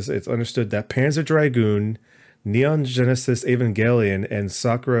sources, it's understood that Panzer Dragoon, Neon Genesis Evangelion, and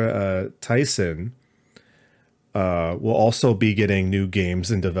Sakura Tyson will also be getting new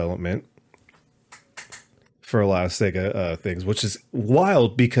games in development for a lot of Sega things, which is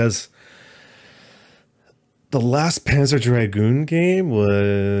wild because the last Panzer Dragoon game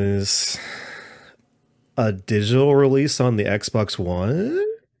was a digital release on the Xbox One.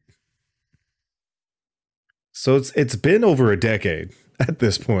 So it's been over a decade at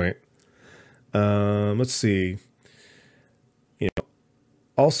this point. Let's see.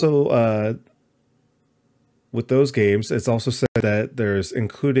 Also, with those games, it's also said that there's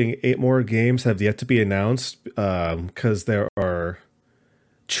including 8 more games have yet to be announced because there are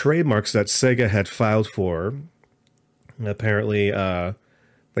trademarks that Sega had filed for. And apparently,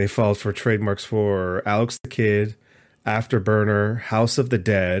 they filed for trademarks for Alex the Kid, Afterburner, House of the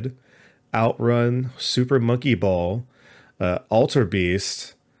Dead, Outrun, Super Monkey Ball, Alter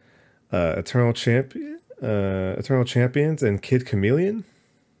Beast, Eternal Champions, and Kid Chameleon.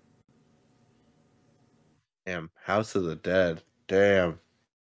 Damn, House of the Dead. Damn.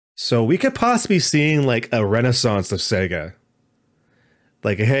 So we could possibly be seeing like a renaissance of Sega.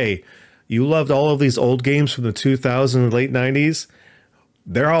 Like, hey, you loved all of these old games from the 2000s and late 90s.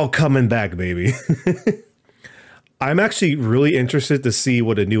 They're all coming back, baby. I'm actually really interested to see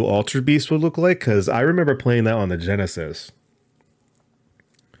what a new Alter Beast would look like, because I remember playing that on the Genesis.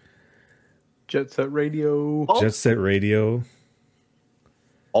 Jet Set Radio. Jet Set Radio.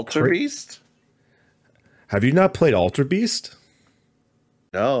 Alter Beast? Have you not played Alter Beast?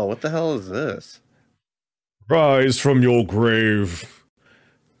 No, what the hell is this? Rise from your grave.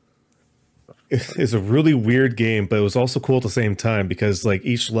 It's a really weird game, but it was also cool at the same time because like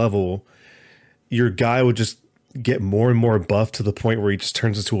each level, your guy would just get more and more buff to the point where he just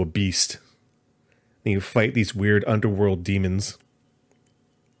turns into a beast. And you fight these weird underworld demons.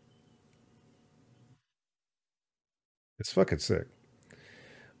 It's fucking sick.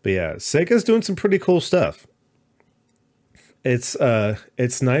 But yeah, Sega's doing some pretty cool stuff. It's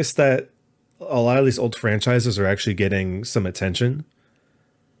nice that a lot of these old franchises are actually getting some attention.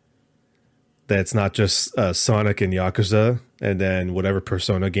 That it's not just Sonic and Yakuza and then whatever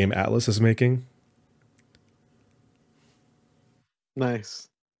Persona game Atlas is making. Nice.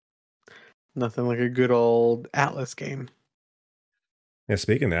 Nothing like a good old Atlas game. Yeah,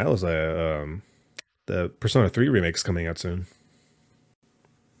 speaking of Atlas, the Persona 3 remake's coming out soon.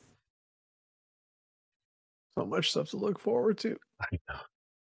 So much stuff to look forward to. I know.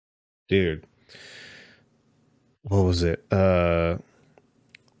 Dude. What was it? The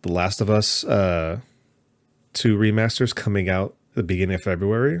Last of Us 2 remasters coming out at the beginning of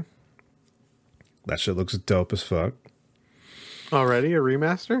February. That shit looks dope as fuck. Already a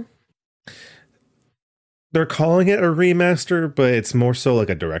remaster? They're calling it a remaster, but it's more so like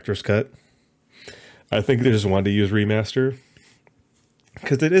a director's cut. I think they just wanted to use remaster.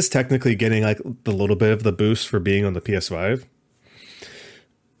 Because it is technically getting like the little bit of the boost for being on the PS5.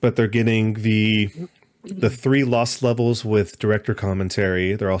 But they're getting the 3 lost levels with director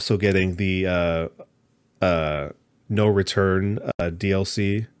commentary. They're also getting the no return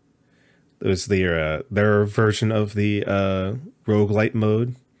DLC. It was their version of the roguelite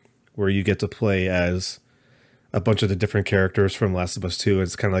mode where you get to play as a bunch of the different characters from Last of Us 2.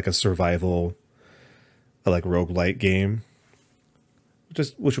 It's kind of like a survival like roguelite game.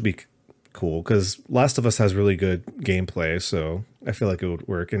 Which would be cool because Last of Us has really good gameplay, so I feel like it would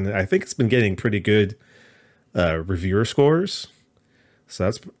work. And I think it's been getting pretty good reviewer scores.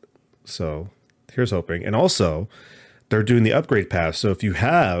 So here's hoping. And also, they're doing the upgrade pass. So if you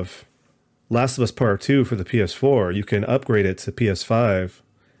have Last of Us Part 2 for the PS4, you can upgrade it to PS5.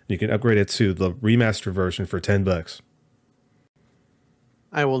 You can upgrade it to the remaster version for $10.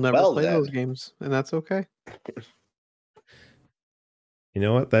 I will never play those games, and that's okay. You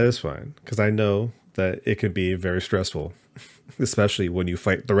know what? That is fine. Because I know that it can be very stressful. Especially when you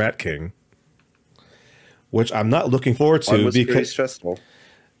fight the Rat King. Which I'm not looking forward to. Very stressful.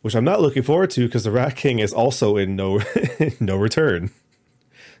 Which I'm not looking forward to because the Rat King is also in no return.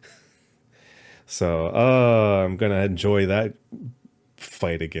 So I'm going to enjoy that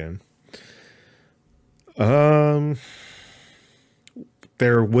fight again. There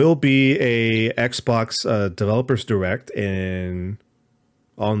will be a Xbox Developers Direct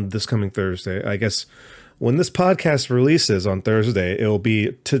on this coming Thursday. I guess when this podcast releases on Thursday, it'll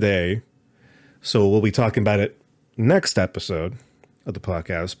be today. So we'll be talking about it next episode of the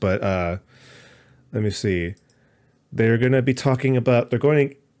podcast. But let me see. They're going to be talking about, they're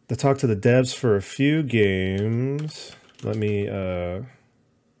going to talk to the devs for a few games. Let me,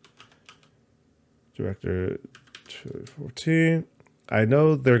 Director 2014. I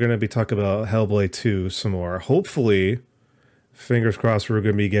know they're going to be talking about Hellblade 2 some more. Hopefully, fingers crossed, we're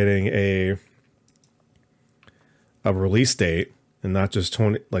going to be getting a release date and not just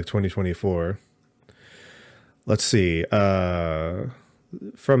 2024. Let's see. From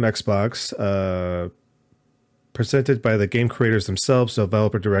Xbox, presented by the game creators themselves,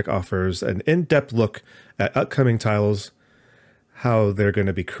 Developer Direct offers an in-depth look at upcoming titles, how they're going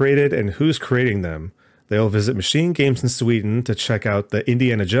to be created, and who's creating them. They'll visit Machine Games in Sweden to check out the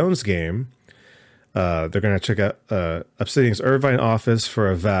Indiana Jones game. They're going to check out Obsidian's Irvine office for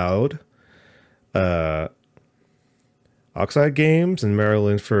Avowed. Oxide Games in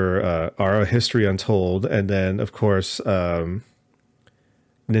Maryland for Ara History Untold. And then, of course, Ninja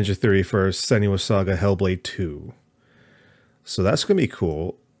Theory for Senua Saga Hellblade 2. So that's going to be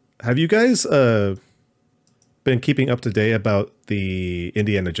cool. Have you guys been keeping up to date about the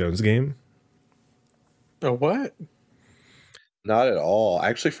Indiana Jones game? Oh, what? Not at all. I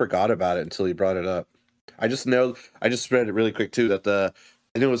actually forgot about it until you brought it up. I just read it really quick too that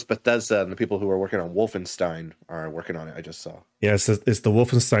I knew it was Bethesda and the people who are working on Wolfenstein are working on it. I just saw. Yeah, it's the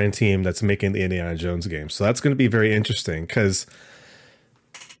Wolfenstein team that's making the Indiana Jones game. So that's going to be very interesting because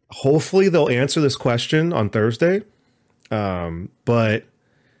hopefully they'll answer this question on Thursday. But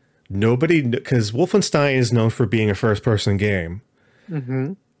nobody, because Wolfenstein is known for being a first-person game.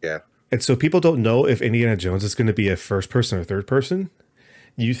 Mm-hmm. Yeah. And so people don't know if Indiana Jones is going to be a first-person or third-person.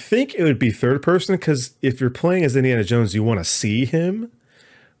 You think it would be third-person because if you're playing as Indiana Jones, you want to see him.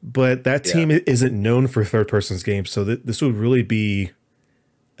 But that team isn't known for third-person games, so this would really be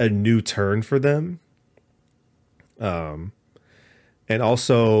a new turn for them. And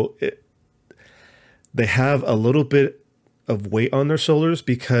also, they have a little bit of weight on their shoulders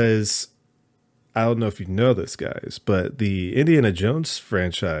because I don't know if you know this, guys, but the Indiana Jones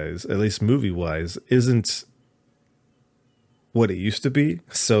franchise, at least movie-wise, isn't what it used to be.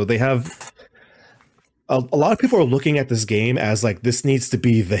 So they have a lot of people are looking at this game as like this needs to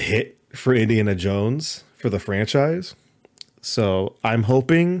be the hit for Indiana Jones for the franchise. So I'm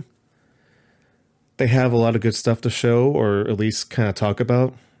hoping they have a lot of good stuff to show or at least kind of talk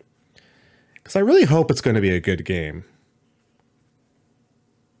about. Because I really hope it's going to be a good game.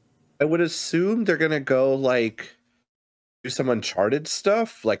 I would assume they're gonna go like do some Uncharted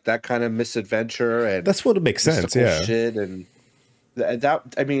stuff, like that kind of misadventure, and that's what it makes sense. Yeah, shit, and that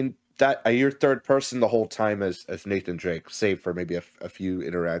I mean that you're third person the whole time as Nathan Drake, save for maybe a few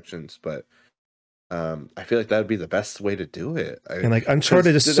interactions, but I feel like that would be the best way to do it. And like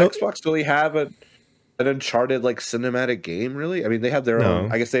Uncharted is so. Does Xbox really have an Uncharted like cinematic game? Really? I mean, they have their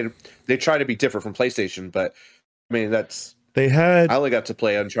own. I guess they try to be different from PlayStation, but I mean that's. I only got to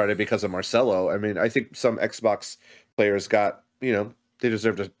play Uncharted because of Marcelo. I mean, I think some Xbox players got, they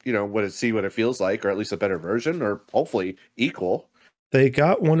deserve to, see what it feels like, or at least a better version, or hopefully equal. They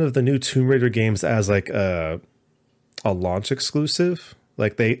got one of the new Tomb Raider games as like a launch exclusive.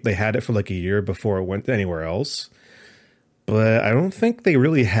 Like they had it for like a year before it went anywhere else. But I don't think they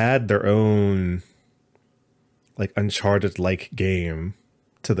really had their own like Uncharted like game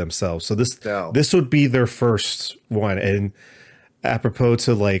to themselves. So this would be their first one. And apropos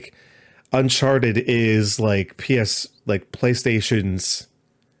to like Uncharted is like PlayStation's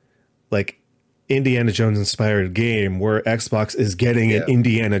like Indiana Jones inspired game where Xbox is getting an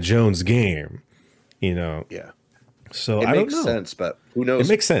Indiana Jones game, Yeah. So I don't know. It makes sense, but who knows?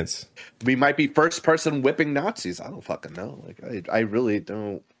 It makes sense. We might be first person whipping Nazis. I don't fucking know. Like I really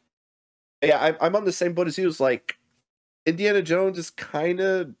don't. Yeah, I'm on the same boat as you. It's like Indiana Jones is kind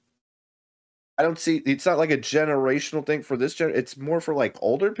of. I don't see. It's not like a generational thing for this gen. It's more for like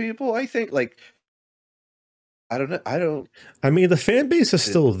older people. I think. Like, I don't know. I mean, the fan base is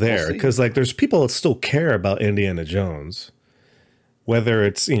still there because like there's people that still care about Indiana Jones, whether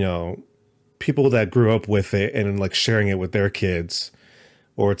it's people that grew up with it and like sharing it with their kids,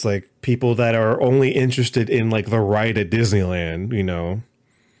 or it's like people that are only interested in like the ride at Disneyland,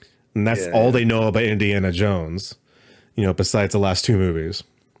 and that's all they know about Indiana Jones, besides the last two movies.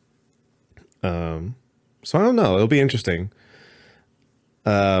 So I don't know. It'll be interesting.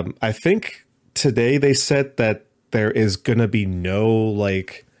 I think today they said that there is gonna be no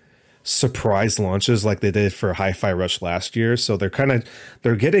like surprise launches like they did for Hi-Fi Rush last year. So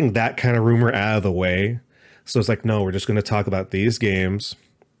they're getting that kind of rumor out of the way. So it's like, no, we're just gonna talk about these games.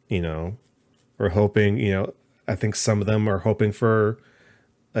 We're hoping. I think some of them are hoping for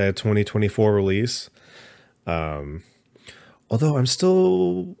a 2024 release. Although I'm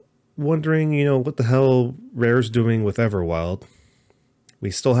still wondering, what the hell Rare's doing with Everwild.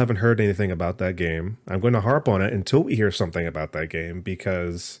 We still haven't heard anything about that game. I'm going to harp on it until we hear something about that game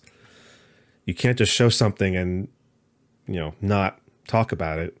because you can't just show something and, not talk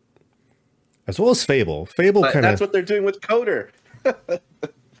about it. As well as Fable. Fable kind of... That's what they're doing with Coder.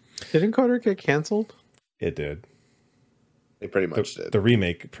 Didn't Coder get canceled? It did. They pretty much did. The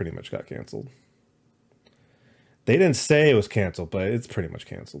remake pretty much got canceled. They didn't say it was canceled, but it's pretty much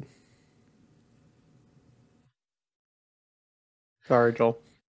canceled. Sorry, Joel.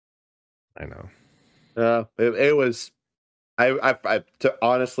 I know. It was.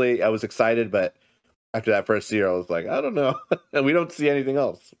 Honestly, I was excited, but After that first year, I was like, I don't know. And we don't see anything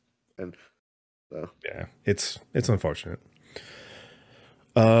else. And so Yeah, it's unfortunate.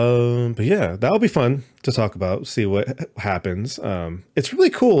 But yeah, that'll be fun to talk about, see what happens. It's really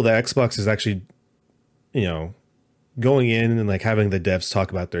cool that Xbox is actually, going in and like having the devs talk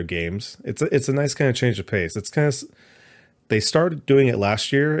about their games. It's a nice kind of change of pace. It's kind of, they started doing it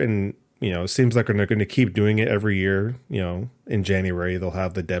last year, and it seems like they're going to keep doing it every year. In January they'll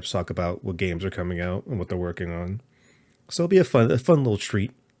have the devs talk about what games are coming out and what they're working on. So it'll be a fun little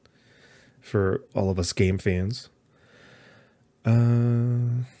treat for all of us game fans.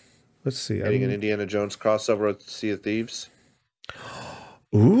 Let's see. getting an Indiana Jones crossover with Sea of Thieves.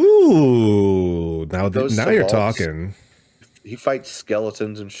 Ooh, now you're vaults. talking. He fights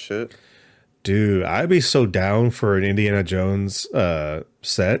skeletons and shit. Dude, I'd be so down for an Indiana Jones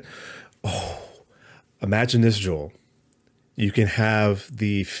set. Oh, imagine this, Joel. You can have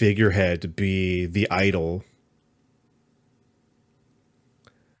the figurehead be the idol.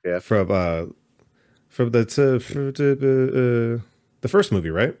 Yeah. From the first movie,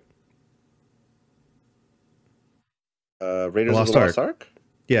 right? Raiders of the Lost Ark?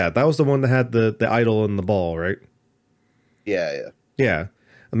 Yeah, that was the one that had the idol and the ball, right? Yeah. Yeah.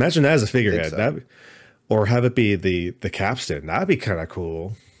 Imagine that as a figurehead. So. Or have it be the capstan. That'd be kind of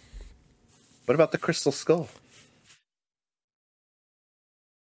cool. What about the Crystal Skull?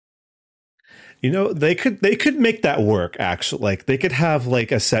 They could make that work, actually. Like, they could have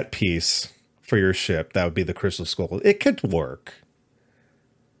like a set piece for your ship. That would be the Crystal Skull. It could work.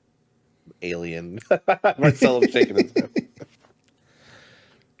 Alien. Marcelo shaking his head.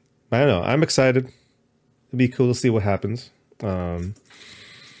 I don't know. I'm excited. It'd be cool to see what happens.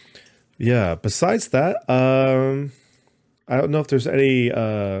 Yeah. Besides that, I don't know if there's any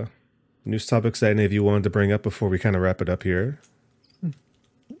news topics that any of you wanted to bring up before we kind of wrap it up here.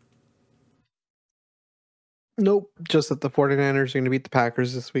 Nope. Just that the 49ers are going to beat the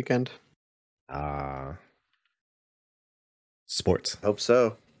Packers this weekend. Sports. Hope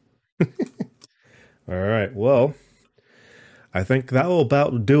so. All right. Well, I think that will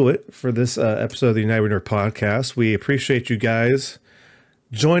about do it for this episode of the United We Nerd podcast. We appreciate you guys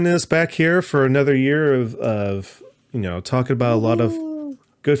joining us back here for another year of talking about a lot of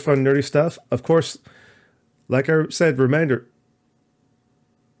good, fun, nerdy stuff. Of course, like I said, reminder,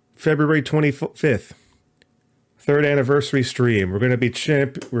 February 25th, 3rd anniversary stream. We're going to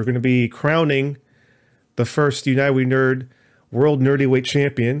be crowning the first United We Nerd World Nerdy Weight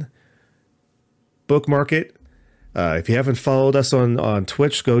Champion. Bookmark it. If you haven't followed us on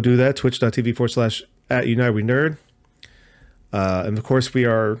Twitch, go do that. Twitch.tv/@UnitedWeNerd. And of course, we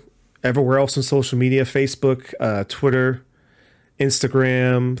are everywhere else on social media: Facebook, Twitter,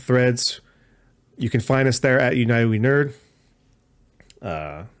 Instagram, Threads. You can find us there at United We Nerd.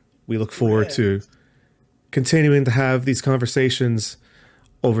 We look forward to continuing to have these conversations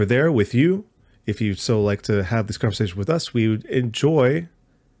over there with you. If you so like to have this conversation with us, we would enjoy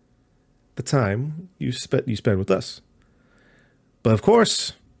the time you spend with us. But of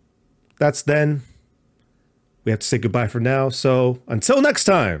course, that's then. We have to say goodbye for now. So until next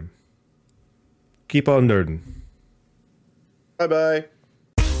time, keep on nerding. Bye-bye.